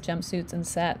 dresses, jumpsuits, and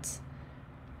sets.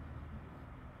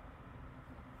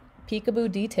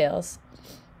 Peekaboo details.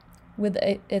 With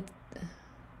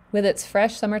its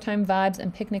fresh summertime vibes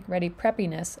and picnic-ready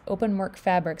preppiness, open work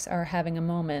fabrics are having a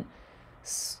moment.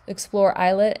 Explore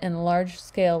eyelet and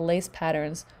large-scale lace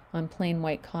patterns on plain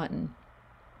white cotton.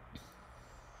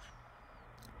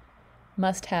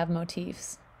 Must-have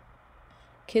motifs.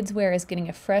 Kids wear is getting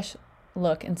a fresh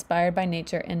look inspired by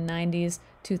nature in 90s,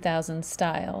 2000s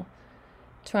style.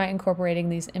 Try incorporating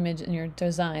these images in your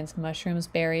designs: mushrooms,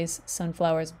 berries,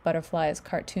 sunflowers, butterflies,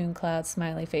 cartoon clouds,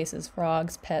 smiley faces,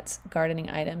 frogs, pets, gardening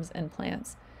items, and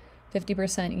plants.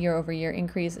 50% year-over-year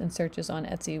increase in searches on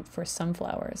Etsy for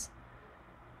sunflowers.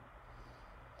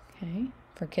 Okay,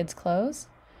 for kids' clothes.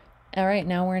 All right,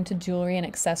 now we're into jewelry and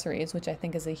accessories, which I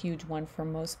think is a huge one for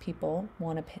most people.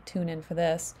 Want to tune in for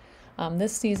this.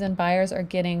 This season, buyers are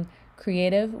getting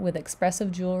Creative with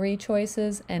expressive jewelry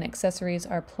choices and accessories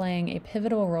are playing a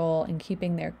pivotal role in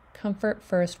keeping their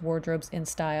comfort-first wardrobes in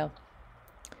style.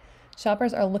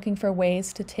 Shoppers are looking for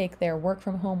ways to take their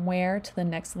work-from-home wear to the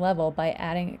next level by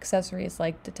adding accessories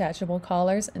like detachable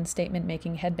collars and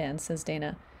statement-making headbands, says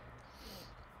Dana.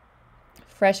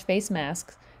 Fresh face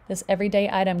masks. This everyday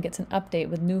item gets an update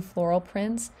with new floral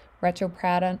prints, retro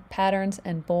patterns,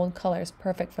 and bold colors,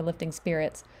 perfect for lifting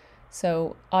spirits.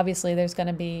 So obviously there's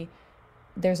an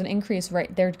increase,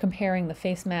 right? They're comparing the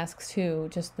face masks to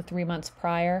just the 3 months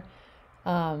prior,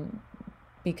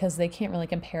 because they can't really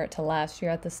compare it to last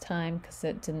year at this time because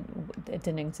it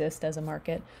didn't exist as a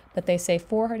market. But they say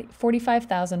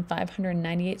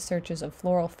 45,598 searches of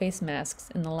floral face masks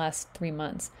in the last 3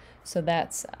 months. So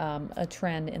that's a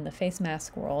trend in the face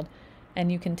mask world, and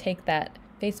you can take that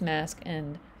face mask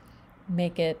and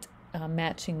make it a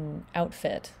matching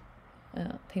outfit.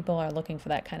 People are looking for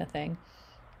that kind of thing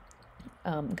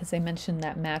because they mentioned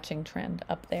that matching trend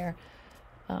up there.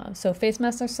 So face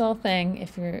masks are still a thing.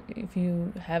 If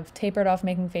you have tapered off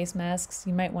making face masks,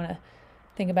 you might want to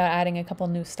think about adding a couple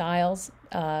new styles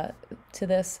to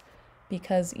this,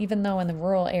 because even though in the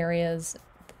rural areas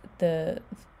the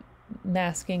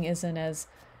masking isn't as,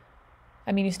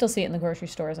 I mean, you still see it in the grocery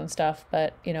stores and stuff,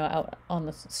 but out on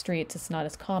the streets it's not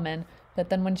as common. But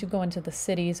then once you go into the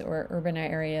cities or urban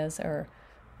areas or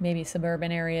maybe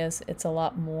suburban areas, it's a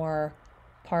lot more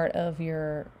part of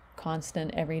your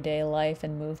constant everyday life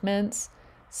and movements.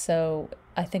 So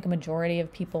I think a majority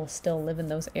of people still live in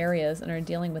those areas and are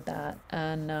dealing with that,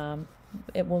 and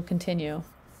it will continue.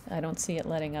 I don't see it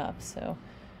letting up. So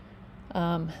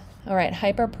all right,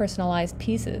 hyper personalized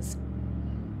pieces.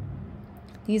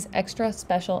 These extra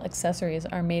special accessories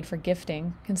are made for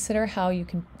gifting. Consider how you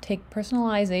can take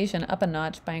personalization up a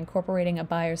notch by incorporating a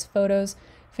buyer's photos,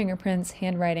 fingerprints,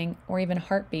 handwriting, or even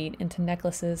heartbeat into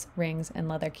necklaces, rings, and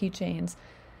leather keychains,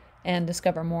 and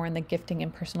discover more in the gifting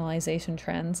and personalization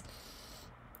trends,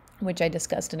 which I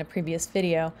discussed in a previous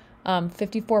video.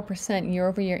 54%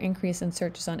 year-over-year increase in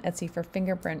searches on Etsy for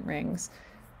fingerprint rings.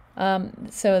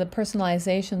 So the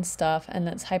personalization stuff, and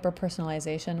that's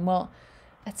hyper-personalization. Well,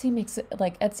 Etsy makes it,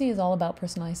 like, Etsy is all about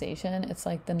personalization. It's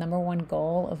like the #1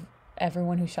 goal of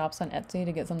everyone who shops on Etsy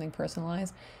to get something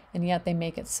personalized, and yet they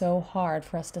make it so hard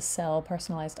for us to sell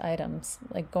personalized items.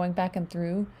 Like, going back and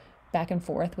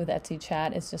forth with Etsy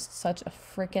chat is just such a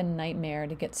freaking nightmare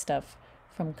to get stuff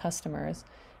from customers.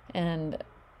 And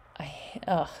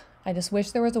I just wish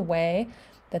there was a way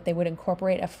that they would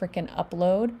incorporate a freaking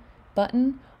upload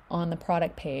button on the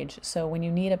product page. So when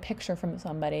you need a picture from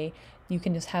somebody, you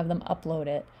can just have them upload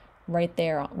it right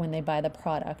there when they buy the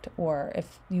product. Or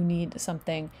if you need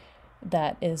something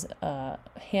that is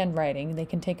handwriting, they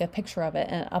can take a picture of it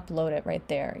and upload it right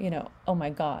there. Oh my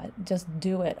God, just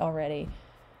do it already.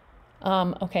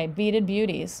 Okay, beaded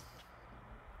beauties.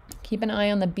 Keep an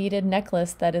eye on the beaded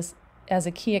necklace that is as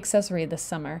a key accessory this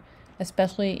summer,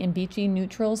 especially in beachy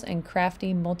neutrals and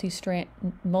crafty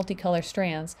multicolor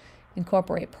strands.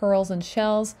 Incorporate pearls and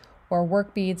shells or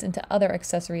work beads into other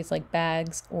accessories like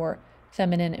bags or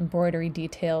feminine embroidery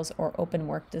details or open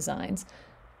work designs.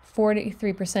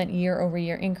 43%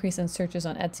 year-over-year increase in searches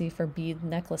on Etsy for bead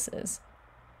necklaces.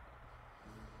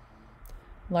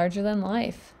 Larger than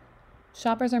life.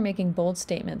 Shoppers are making bold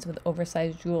statements with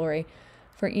oversized jewelry.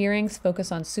 For earrings,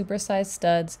 focus on supersized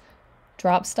studs,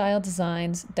 drop-style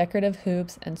designs, decorative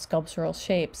hoops, and sculptural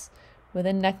shapes.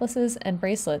 Within necklaces and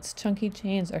bracelets, chunky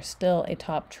chains are still a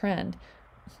top trend.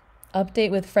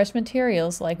 Update with fresh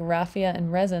materials like raffia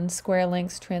and resin, square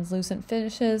links, translucent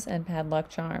finishes, and padlock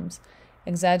charms.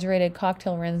 Exaggerated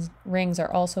cocktail rings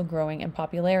are also growing in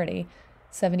popularity.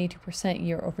 72%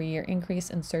 year-over-year increase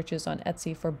in searches on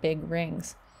Etsy for big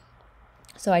rings.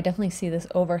 So I definitely see this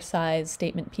oversized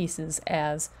statement pieces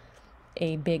as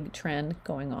a big trend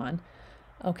going on.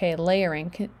 Okay,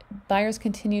 layering. Buyers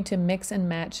continue to mix and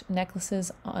match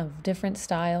necklaces of different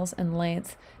styles and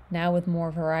lengths, now with more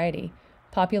variety.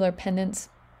 Popular pendants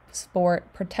sport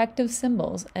protective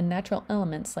symbols and natural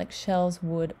elements like shells,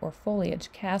 wood, or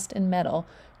foliage cast in metal,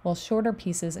 while shorter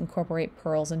pieces incorporate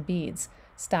pearls and beads,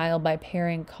 styled by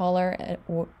pairing collar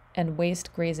and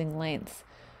waist grazing length.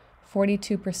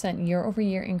 42%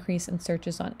 year-over-year increase in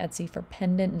searches on Etsy for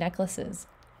pendant necklaces.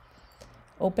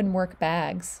 Open work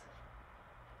bags.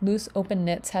 Loose open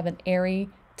knits have an airy,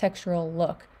 textural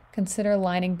look. Consider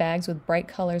lining bags with bright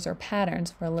colors or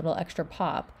patterns for a little extra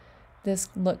pop. This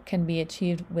look can be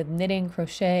achieved with knitting,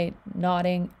 crochet,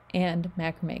 knotting, and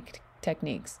macrame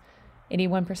techniques.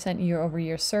 81%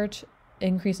 year-over-year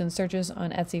increase in searches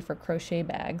on Etsy for crochet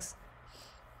bags.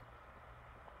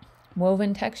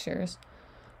 Woven textures.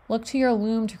 Look to your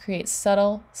loom to create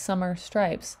subtle summer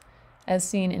stripes. As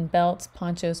seen in belts,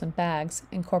 ponchos, and bags,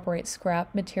 incorporate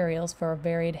scrap materials for a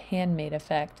varied handmade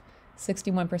effect.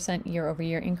 61%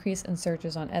 year-over-year increase in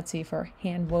searches on Etsy for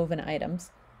hand-woven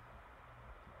items.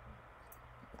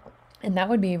 And that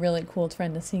would be a really cool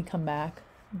trend to see come back,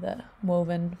 the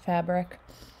woven fabric.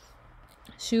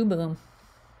 Shoe boom.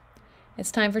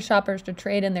 It's time for shoppers to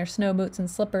trade in their snow boots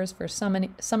and slippers for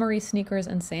summery sneakers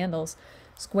and sandals.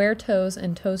 Square toes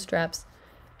and toe straps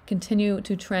continue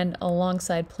to trend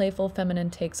alongside playful feminine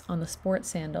takes on the sport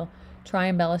sandal. Try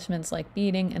embellishments like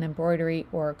beading and embroidery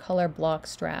or color block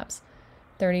straps.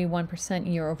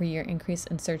 31% year-over-year increase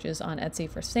in searches on Etsy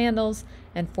for sandals,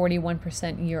 and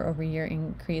 41% year-over-year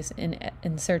increase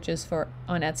in searches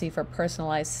on Etsy for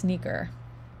personalized sneaker.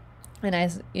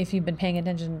 And if you've been paying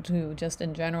attention to just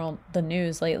in general the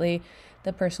news lately,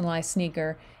 the personalized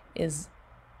sneaker is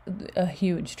a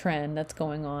huge trend that's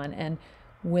going on, and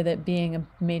with it being a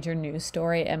major news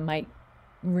story, it might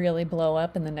really blow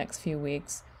up in the next few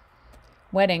weeks.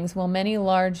 Weddings. While many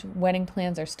large wedding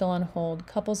plans are still on hold,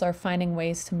 couples are finding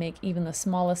ways to make even the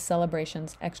smallest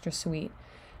celebrations extra sweet,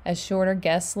 as shorter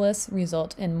guest lists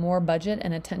result in more budget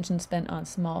and attention spent on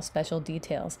small special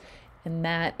details. And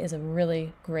that is a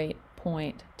really great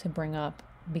point to bring up,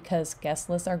 because guest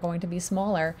lists are going to be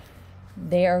smaller.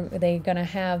 They're going to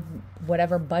have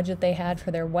whatever budget they had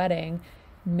for their wedding,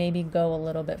 maybe go a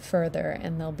little bit further,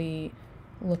 and they'll be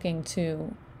looking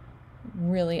to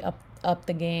really up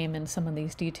the game in some of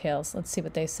these details. Let's see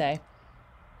what they say.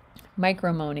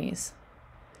 Micromonies.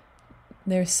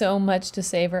 There's so much to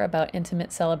savor about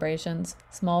intimate celebrations.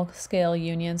 Small-scale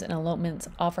unions and elopements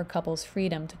offer couples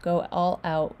freedom to go all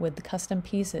out with the custom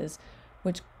pieces,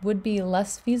 which would be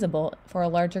less feasible for a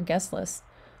larger guest list.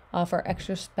 Offer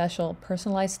extra special,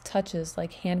 personalized touches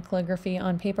like hand calligraphy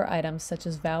on paper items such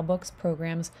as vow books,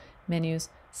 programs, menus,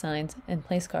 signs, and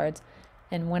place cards.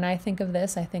 And when I think of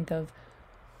this, I think of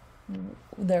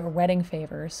their wedding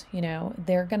favors.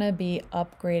 They're going to be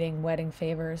upgrading wedding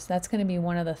favors. That's going to be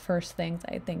one of the first things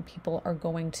I think people are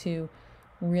going to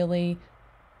really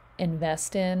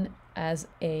invest in as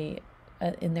in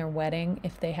their wedding,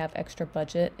 if they have extra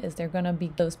budget, is they're going to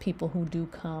be those people who do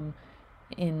come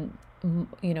in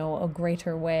a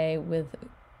greater way with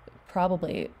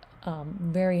probably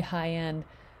very high-end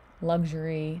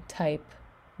luxury type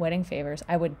wedding favors,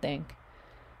 I would think.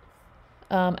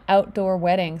 Outdoor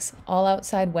weddings. All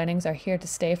outside weddings are here to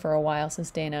stay for a while,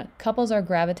 says Dana. Couples are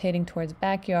gravitating towards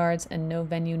backyards and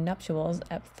no-venue nuptials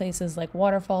at places like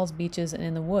waterfalls, beaches, and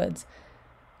in the woods.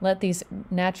 Let these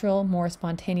natural, more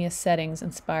spontaneous settings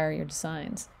inspire your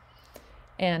designs.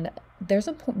 And there's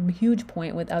a huge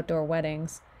point with outdoor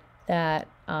weddings that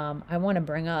I want to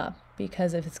bring up,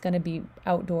 because if it's going to be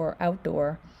outdoor,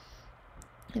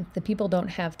 if the people don't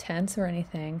have tents or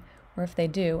anything, or if they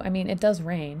do, it does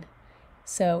rain.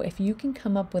 So if you can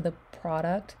come up with a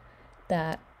product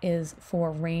that is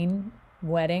for rain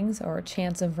weddings or a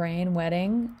chance of rain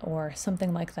wedding or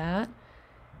something like that,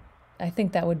 I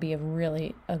think that would be a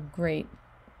great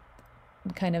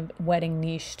kind of wedding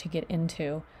niche to get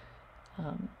into.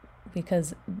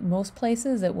 Because most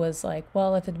places it was like,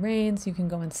 well, if it rains, you can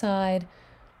go inside.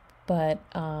 But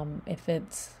if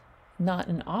it's not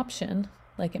an option,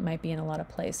 like it might be in a lot of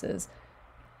places,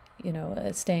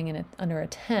 staying under a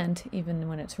tent, even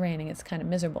when it's raining, it's kind of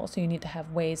miserable. So you need to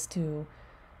have ways to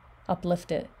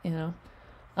uplift it,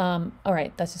 All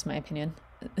right, that's just my opinion.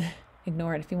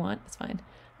 Ignore it if you want, it's fine.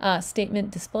 Statement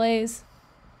displays.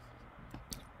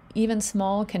 Even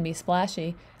small can be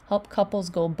splashy. Help couples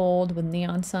go bold with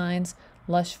neon signs,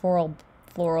 lush floral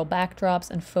backdrops,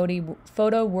 and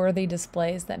photo-worthy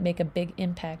displays that make a big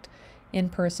impact in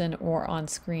person or on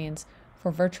screens. For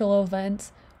virtual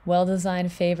events,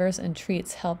 well-designed favors and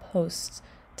treats help hosts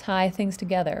tie things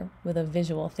together with a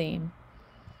visual theme.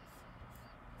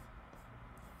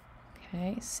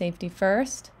 Okay, safety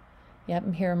first.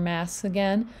 Yep, here are masks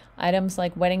again. Items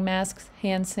like wedding masks,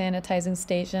 hand sanitizing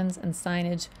stations, and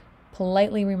signage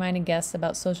politely reminding guests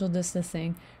about social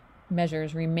distancing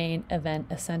measures remain event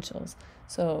essentials.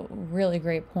 So really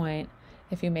great point.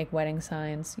 If you make wedding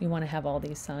signs, you want to have all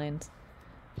these signs.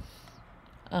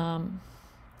 And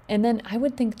then I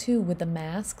would think too with the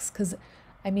masks, because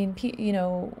I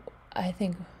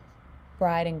think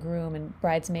bride and groom and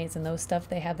bridesmaids and those stuff,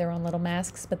 they have their own little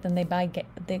masks, but then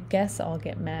the guests all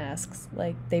get masks.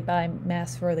 Like they buy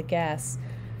masks for the guests,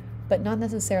 but not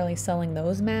necessarily selling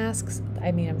those masks.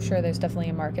 I'm sure there's definitely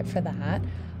a market for that,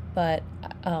 but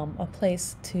a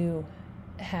place to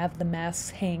have the masks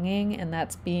hanging and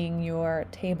that's being your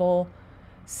table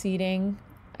seating,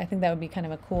 I think that would be kind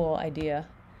of a cool idea.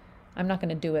 I'm not going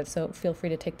to do it, so feel free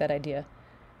to take that idea.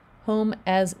 Home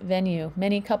as venue.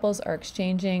 Many couples are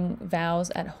exchanging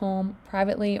vows at home,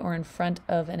 privately, or in front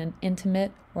of an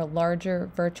intimate or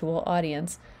larger virtual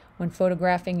audience. When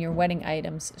photographing your wedding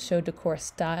items, show decor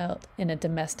styled in a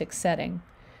domestic setting.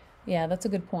 Yeah, that's a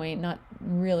good point. Not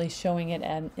really showing it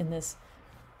in this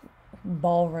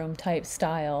ballroom type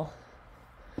style.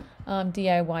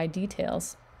 DIY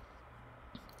details.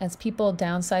 As people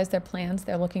downsize their plans,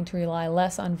 they're looking to rely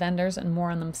less on vendors and more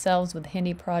on themselves with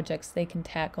handy projects they can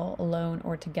tackle alone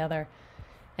or together.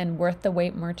 And worth the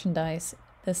wait merchandise.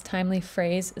 This timely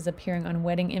phrase is appearing on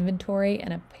wedding inventory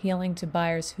and appealing to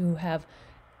buyers who've had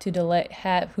to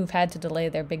delay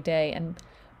their big day. And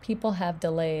people have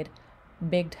delayed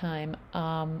big time.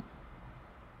 I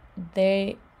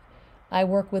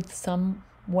work with some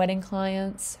wedding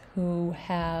clients who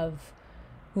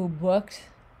booked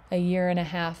a year and a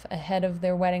half ahead of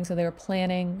their wedding, so they were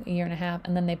planning a year and a half,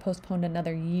 and then they postponed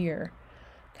another year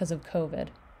because of COVID.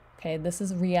 Okay, this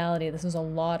is reality. This is a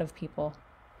lot of people.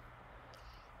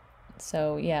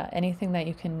 So yeah, anything that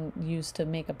you can use to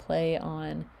make a play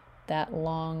on that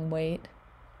long wait.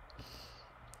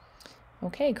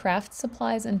 Okay, craft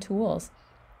supplies and tools.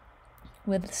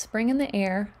 With spring in the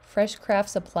air, fresh craft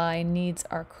supply needs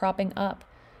are cropping up.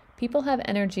 People have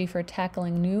energy for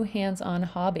tackling new hands-on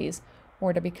hobbies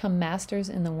or to become masters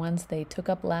in the ones they took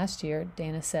up last year,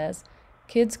 Dana says.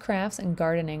 Kids' crafts and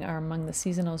gardening are among the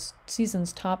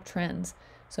season's top trends.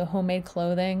 So homemade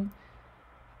clothing,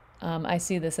 I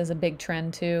see this as a big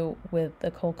trend too, with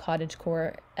the whole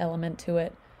cottagecore element to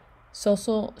it.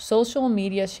 Social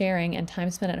media sharing and time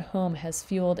spent at home has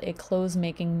fueled a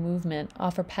clothes-making movement.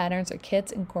 Offer patterns or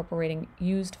kits incorporating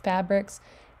used fabrics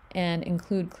and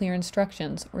include clear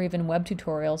instructions or even web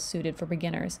tutorials suited for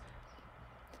beginners.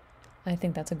 I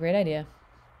think that's a great idea.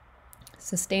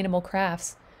 Sustainable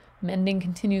crafts. Mending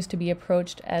continues to be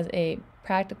approached as a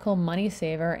practical money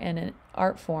saver and an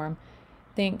art form.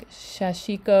 Think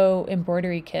sashiko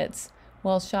embroidery kits.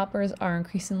 While shoppers are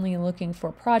increasingly looking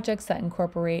for projects that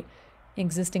incorporate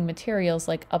existing materials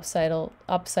like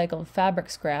upcycled fabric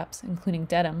scraps, including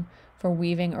denim, for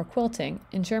weaving or quilting.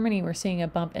 In Germany, we're seeing a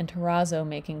bump in terrazzo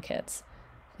making kits.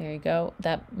 There you go.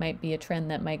 That might be a trend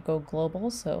that might go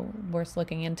global, so worth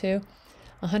looking into.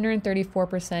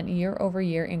 134%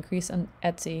 year-over-year increase on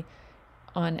Etsy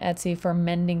for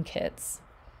mending kits.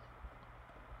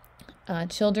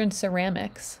 Children's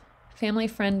ceramics.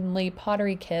 Family-friendly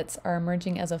pottery kits are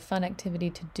emerging as a fun activity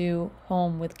to do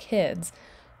home with kids.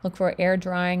 Look for air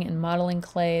drying and modeling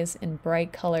clays in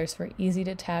bright colors for easy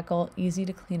to tackle, easy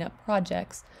to clean up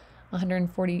projects.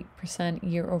 140%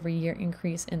 year-over-year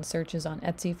increase in searches on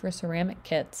Etsy for ceramic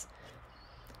kits.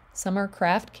 Summer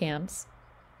craft camps.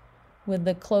 With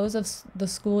the close of the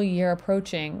school year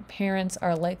approaching, parents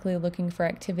are likely looking for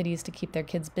activities to keep their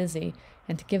kids busy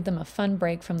and to give them a fun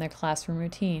break from their classroom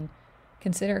routine.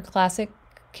 Consider classic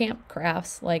camp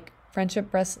crafts like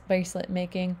friendship bracelet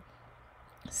making,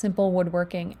 simple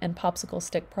woodworking, and popsicle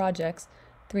stick projects.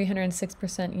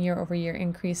 306% year-over-year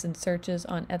increase in searches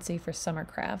on Etsy for summer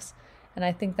crafts. And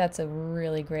I think that's a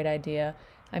really great idea.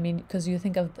 I mean, because you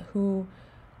think of who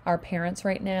are parents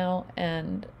right now,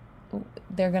 and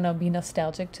they're going to be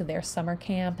nostalgic to their summer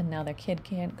camp, and now their kid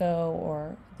can't go,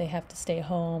 or they have to stay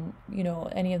home. You know,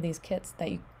 any of these kits that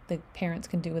the parents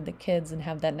can do with the kids and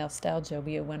have that nostalgia will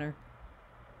be a winner.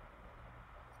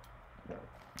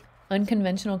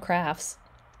 Unconventional crafts.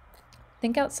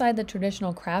 Think outside the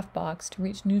traditional craft box to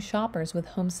reach new shoppers with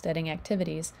homesteading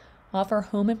activities. Offer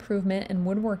home improvement and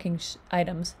woodworking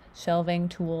items, shelving,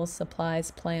 tools,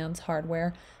 supplies, plans,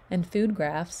 hardware, and food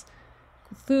crafts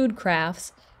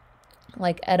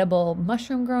like edible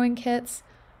mushroom growing kits,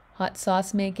 hot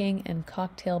sauce making, and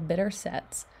cocktail bitter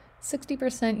sets.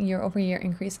 60% year-over-year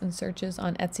increase in searches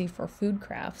on Etsy for food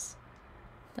crafts.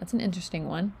 That's an interesting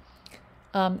one.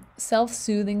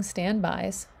 Self-soothing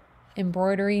standbys.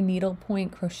 Embroidery,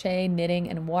 needlepoint, crochet, knitting,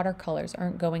 and watercolors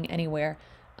aren't going anywhere.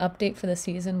 Update for the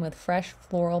season with fresh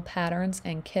floral patterns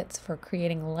and kits for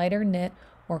creating lighter knit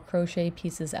or crochet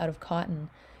pieces out of cotton.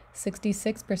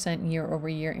 66%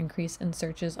 year-over-year increase in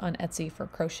searches on Etsy for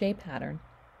crochet pattern.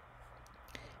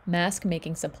 Mask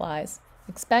making supplies.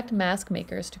 Expect mask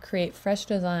makers to create fresh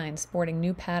designs sporting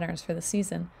new patterns for the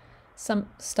season. Some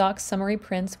stock summery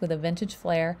prints with a vintage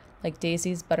flair like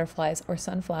daisies, butterflies, or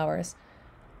sunflowers.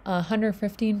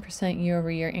 115%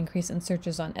 year-over-year increase in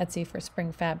searches on Etsy for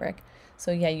spring fabric.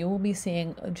 So yeah, you will be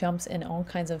seeing jumps in all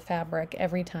kinds of fabric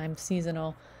every time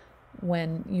seasonal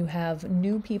when you have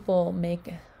new people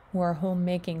who are home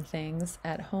making things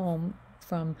at home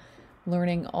from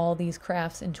learning all these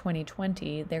crafts in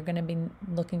 2020. They're going to be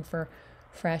looking for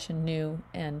fresh and new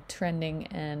and trending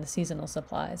and seasonal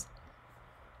supplies.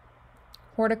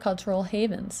 Horticultural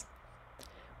havens.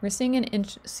 We're seeing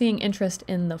interest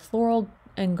in the floral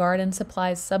and garden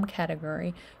supplies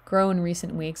subcategory grow in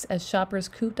recent weeks as shoppers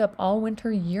cooped up all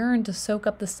winter yearn to soak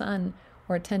up the sun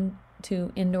or attend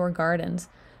to indoor gardens.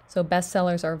 So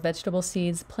bestsellers are vegetable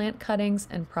seeds, plant cuttings,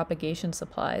 and propagation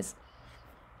supplies.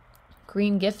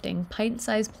 Green gifting,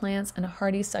 pint-sized plants and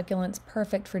hardy succulents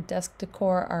perfect for desk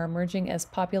decor are emerging as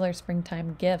popular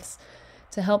springtime gifts.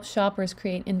 To help shoppers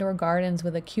create indoor gardens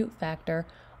with a cute factor,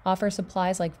 offer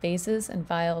supplies like vases and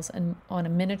vials and on a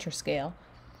miniature scale.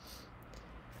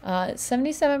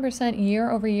 77%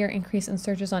 year-over-year increase in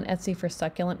searches on Etsy for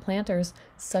succulent planters.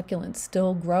 Succulents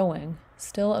still growing,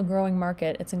 still a growing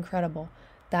market. It's incredible.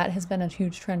 That has been a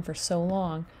huge trend for so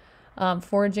long.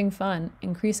 Foraging fun,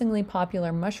 increasingly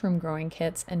popular mushroom growing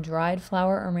kits and dried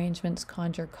flower arrangements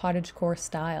conjure cottagecore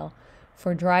style.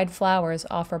 For dried flowers,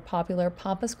 offer popular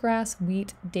pampas grass,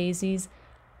 wheat, daisies,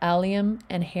 allium,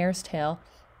 and hare's tail.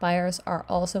 Buyers are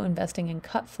also investing in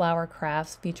cut flower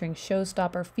crafts featuring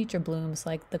showstopper feature blooms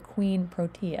like the Queen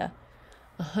Protea.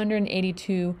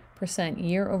 182%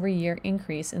 year-over-year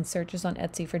increase in searches on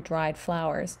Etsy for dried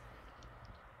flowers.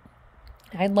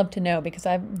 I'd love to know because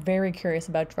I'm very curious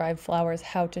about dried flowers,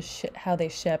 how they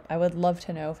ship. I would love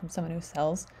to know from someone who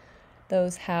sells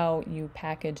those how you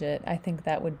package it. I think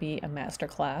that would be a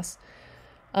masterclass.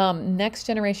 Next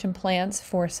generation plants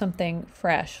for something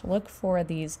fresh. Look for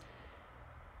these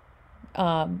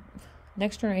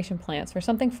next generation plants. For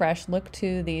something fresh, look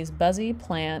to these buzzy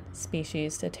plant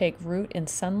species to take root in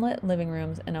sunlit living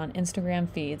rooms and on Instagram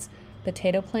feeds.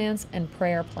 Potato plants and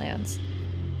prayer plants.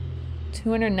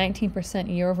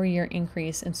 219% year-over-year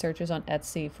increase in searches on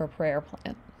Etsy for prayer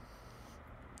plant.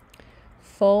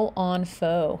 Full-on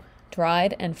faux.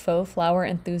 Dried and faux flower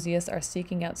enthusiasts are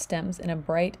seeking out stems in a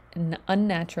bright and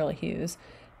unnatural hues.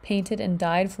 Painted and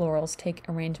dyed florals take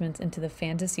arrangements into the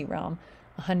fantasy realm.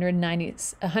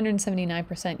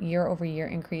 179% year-over-year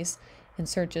increase in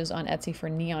searches on Etsy for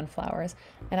neon flowers.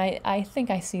 And I think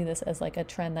I see this as like a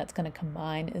trend that's going to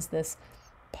combine is this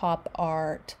pop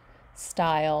art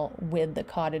style with the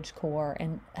cottagecore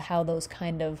and how those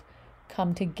kind of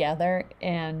come together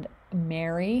and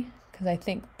marry, because I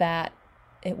think that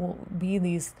it will be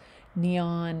these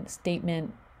neon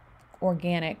statement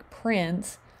organic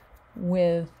prints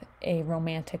with a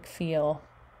romantic feel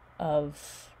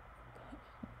of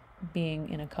being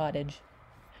in a cottage.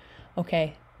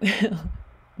 Okay.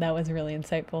 That was really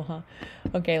insightful, huh?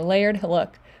 Okay, layered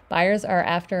look. Buyers are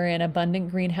after an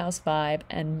abundant greenhouse vibe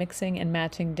and mixing and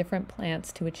matching different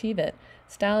plants to achieve it.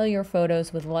 Style your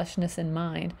photos with lushness in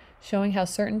mind, showing how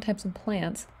certain types of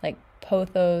plants, like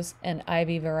pothos and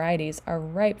ivy varieties, are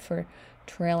ripe for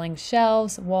trailing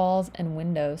shelves, walls, and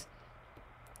windows.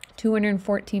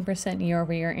 214%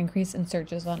 year-over-year increase in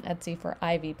searches on Etsy for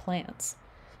ivy plants.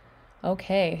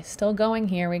 Okay, still going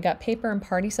here. We got paper and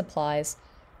party supplies.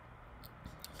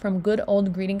 From good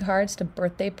old greeting cards to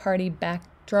birthday party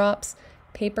backdrops,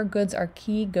 paper goods are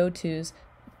key go-tos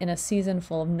in a season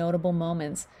full of notable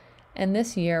moments. And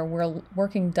this year, we're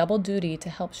working double duty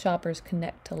to help shoppers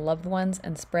connect to loved ones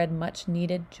and spread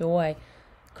much-needed joy.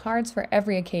 Cards for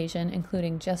every occasion,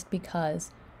 including just because.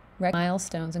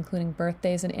 Milestones, including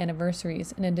birthdays and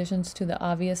anniversaries, in addition to the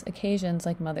obvious occasions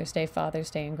like Mother's Day, Father's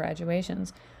Day, and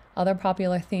graduations. Other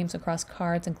popular themes across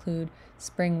cards include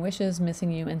spring wishes,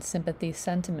 missing you, and sympathy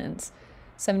sentiments.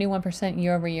 71%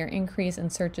 year-over-year increase in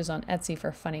searches on Etsy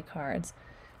for funny cards.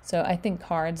 So I think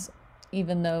cards,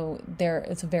 even though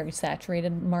it's a very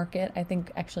saturated market, I think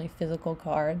actually physical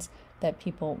cards that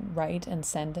people write and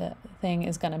send a thing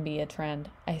is going to be a trend.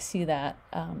 I see that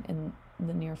in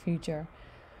the near future.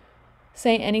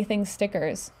 Say anything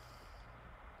stickers.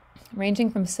 Ranging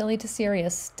from silly to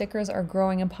serious, stickers are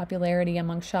growing in popularity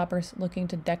among shoppers looking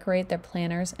to decorate their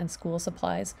planners and school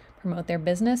supplies, promote their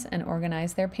business, and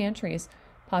organize their pantries.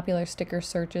 Popular sticker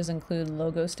searches include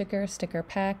logo sticker, sticker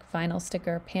pack, vinyl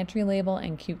sticker, pantry label,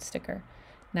 and cute sticker.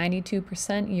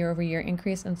 92% year-over-year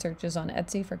increase in searches on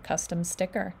Etsy for custom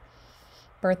sticker.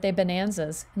 Birthday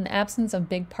bonanzas. In the absence of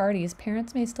big parties,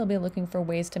 parents may still be looking for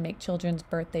ways to make children's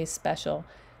birthdays special.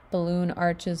 Balloon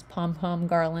arches, pom-pom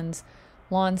garlands,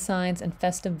 lawn signs, and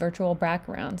festive virtual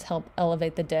backgrounds help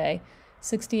elevate the day.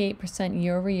 68%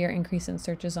 year-over-year increase in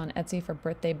searches on Etsy for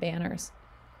birthday banners.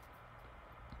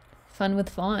 Fun with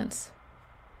fonts.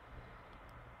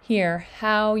 Here,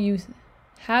 how you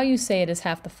say it is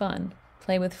half the fun.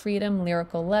 Play with freedom,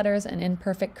 lyrical letters, and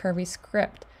imperfect curvy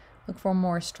script. Look for a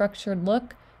more structured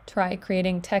look. Try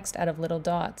creating text out of little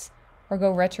dots. Or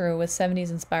go retro with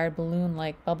 70s-inspired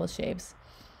balloon-like bubble shapes.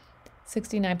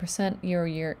 69%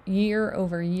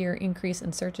 year-over-year increase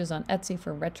in searches on Etsy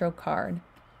for retro card.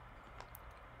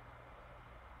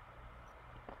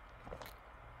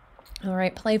 All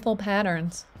right, playful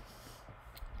patterns.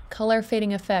 Color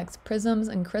fading effects. Prisms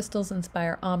and crystals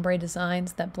inspire ombre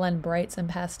designs that blend brights and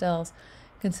pastels.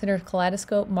 Consider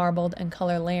kaleidoscope, marbled, and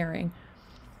color layering.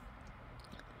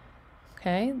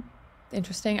 Okay,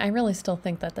 interesting. I really still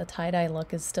think that the tie-dye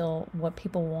look is still what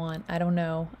people want. I don't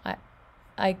know.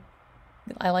 I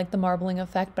like the marbling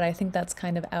effect, but I think that's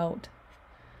kind of out.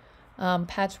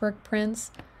 Patchwork prints.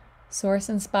 Source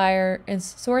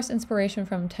inspiration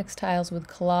from textiles with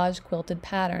collage quilted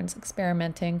patterns,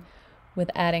 experimenting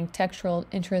with adding textural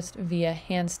interest via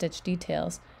hand-stitched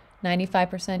details.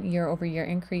 95% year-over-year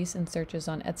increase in searches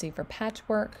on Etsy for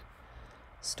patchwork.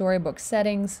 Storybook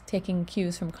settings, taking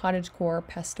cues from cottagecore,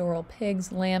 pastoral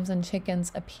pigs, lambs, and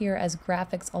chickens appear as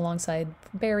graphics alongside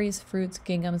berries, fruits,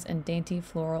 ginghams, and dainty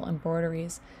floral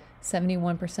embroideries.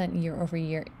 71%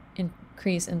 year-over-year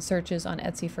increase in searches on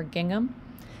Etsy for gingham.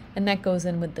 And that goes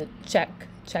in with the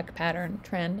check pattern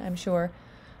trend, I'm sure.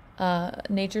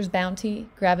 Nature's Bounty,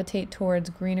 gravitate towards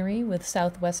greenery with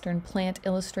southwestern plant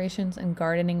illustrations and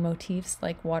gardening motifs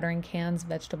like watering cans,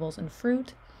 vegetables, and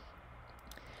fruit.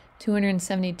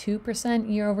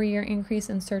 272% year-over-year increase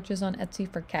in searches on Etsy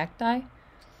for cacti.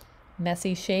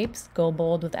 Messy shapes, go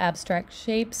bold with abstract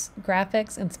shapes,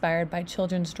 graphics inspired by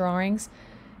children's drawings.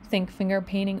 Think finger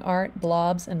painting art,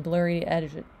 blobs, and blurred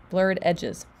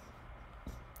edges.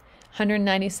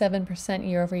 197%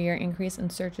 year-over-year increase in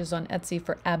searches on Etsy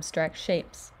for abstract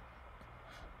shapes.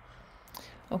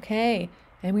 Okay,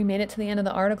 and we made it to the end of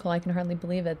the article. I can hardly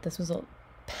believe it. This was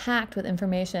packed with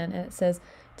information, and it says,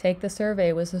 take the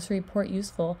survey. Was this report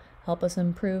useful? Help us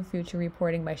improve future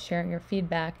reporting by sharing your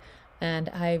feedback. And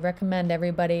I recommend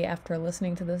everybody, after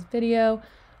listening to this video,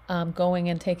 going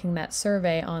and taking that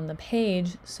survey on the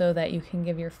page so that you can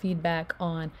give your feedback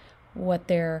on what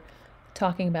they're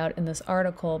talking about in this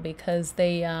article, because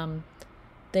they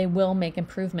will make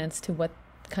improvements to what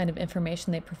kind of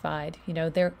information they provide. You know,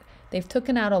 they've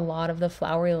taken out a lot of the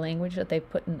flowery language that they've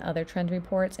put in other trend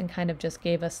reports and kind of just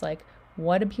gave us like,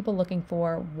 what are people looking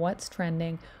for, what's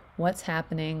trending, what's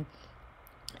happening,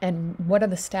 and what are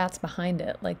the stats behind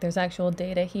it. Like, there's actual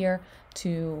data here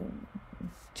to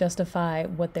justify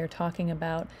what they're talking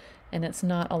about, and it's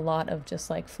not a lot of just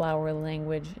like flowery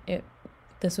language.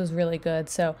 This was really good.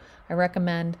 So I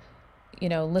recommend,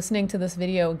 listening to this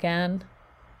video again.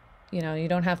 You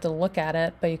don't have to look at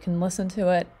it, but you can listen to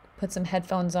it, put some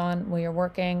headphones on while you're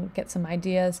working, get some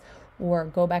ideas, or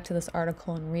go back to this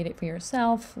article and read it for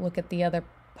yourself. Look at the other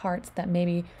parts that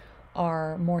maybe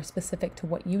are more specific to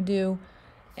what you do,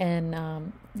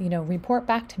 and, report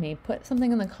back to me. Put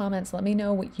something in the comments. Let me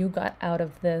know what you got out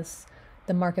of this,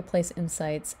 the marketplace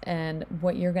insights, and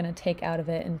what you're going to take out of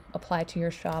it and apply to your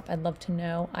shop. I'd love to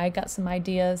know. I got some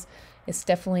ideas. It's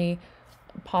definitely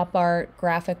pop art,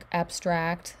 graphic,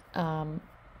 abstract,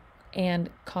 and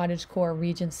cottagecore,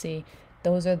 Regency.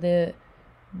 Those are the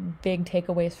big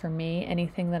takeaways for me.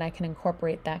 Anything that I can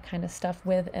incorporate that kind of stuff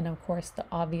with, and of course the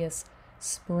obvious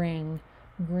spring,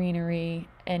 greenery,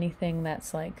 anything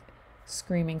that's like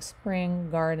screaming spring,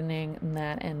 gardening, and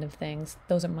that end of things.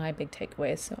 Those are my big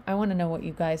takeaways. So I want to know what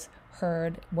you guys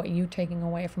heard, what you're taking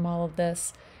away from all of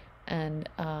this, and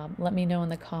let me know in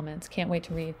the comments. Can't wait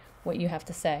to read what you have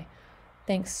to say.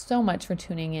 Thanks so much for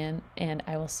tuning in, and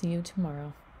I will see you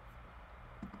tomorrow.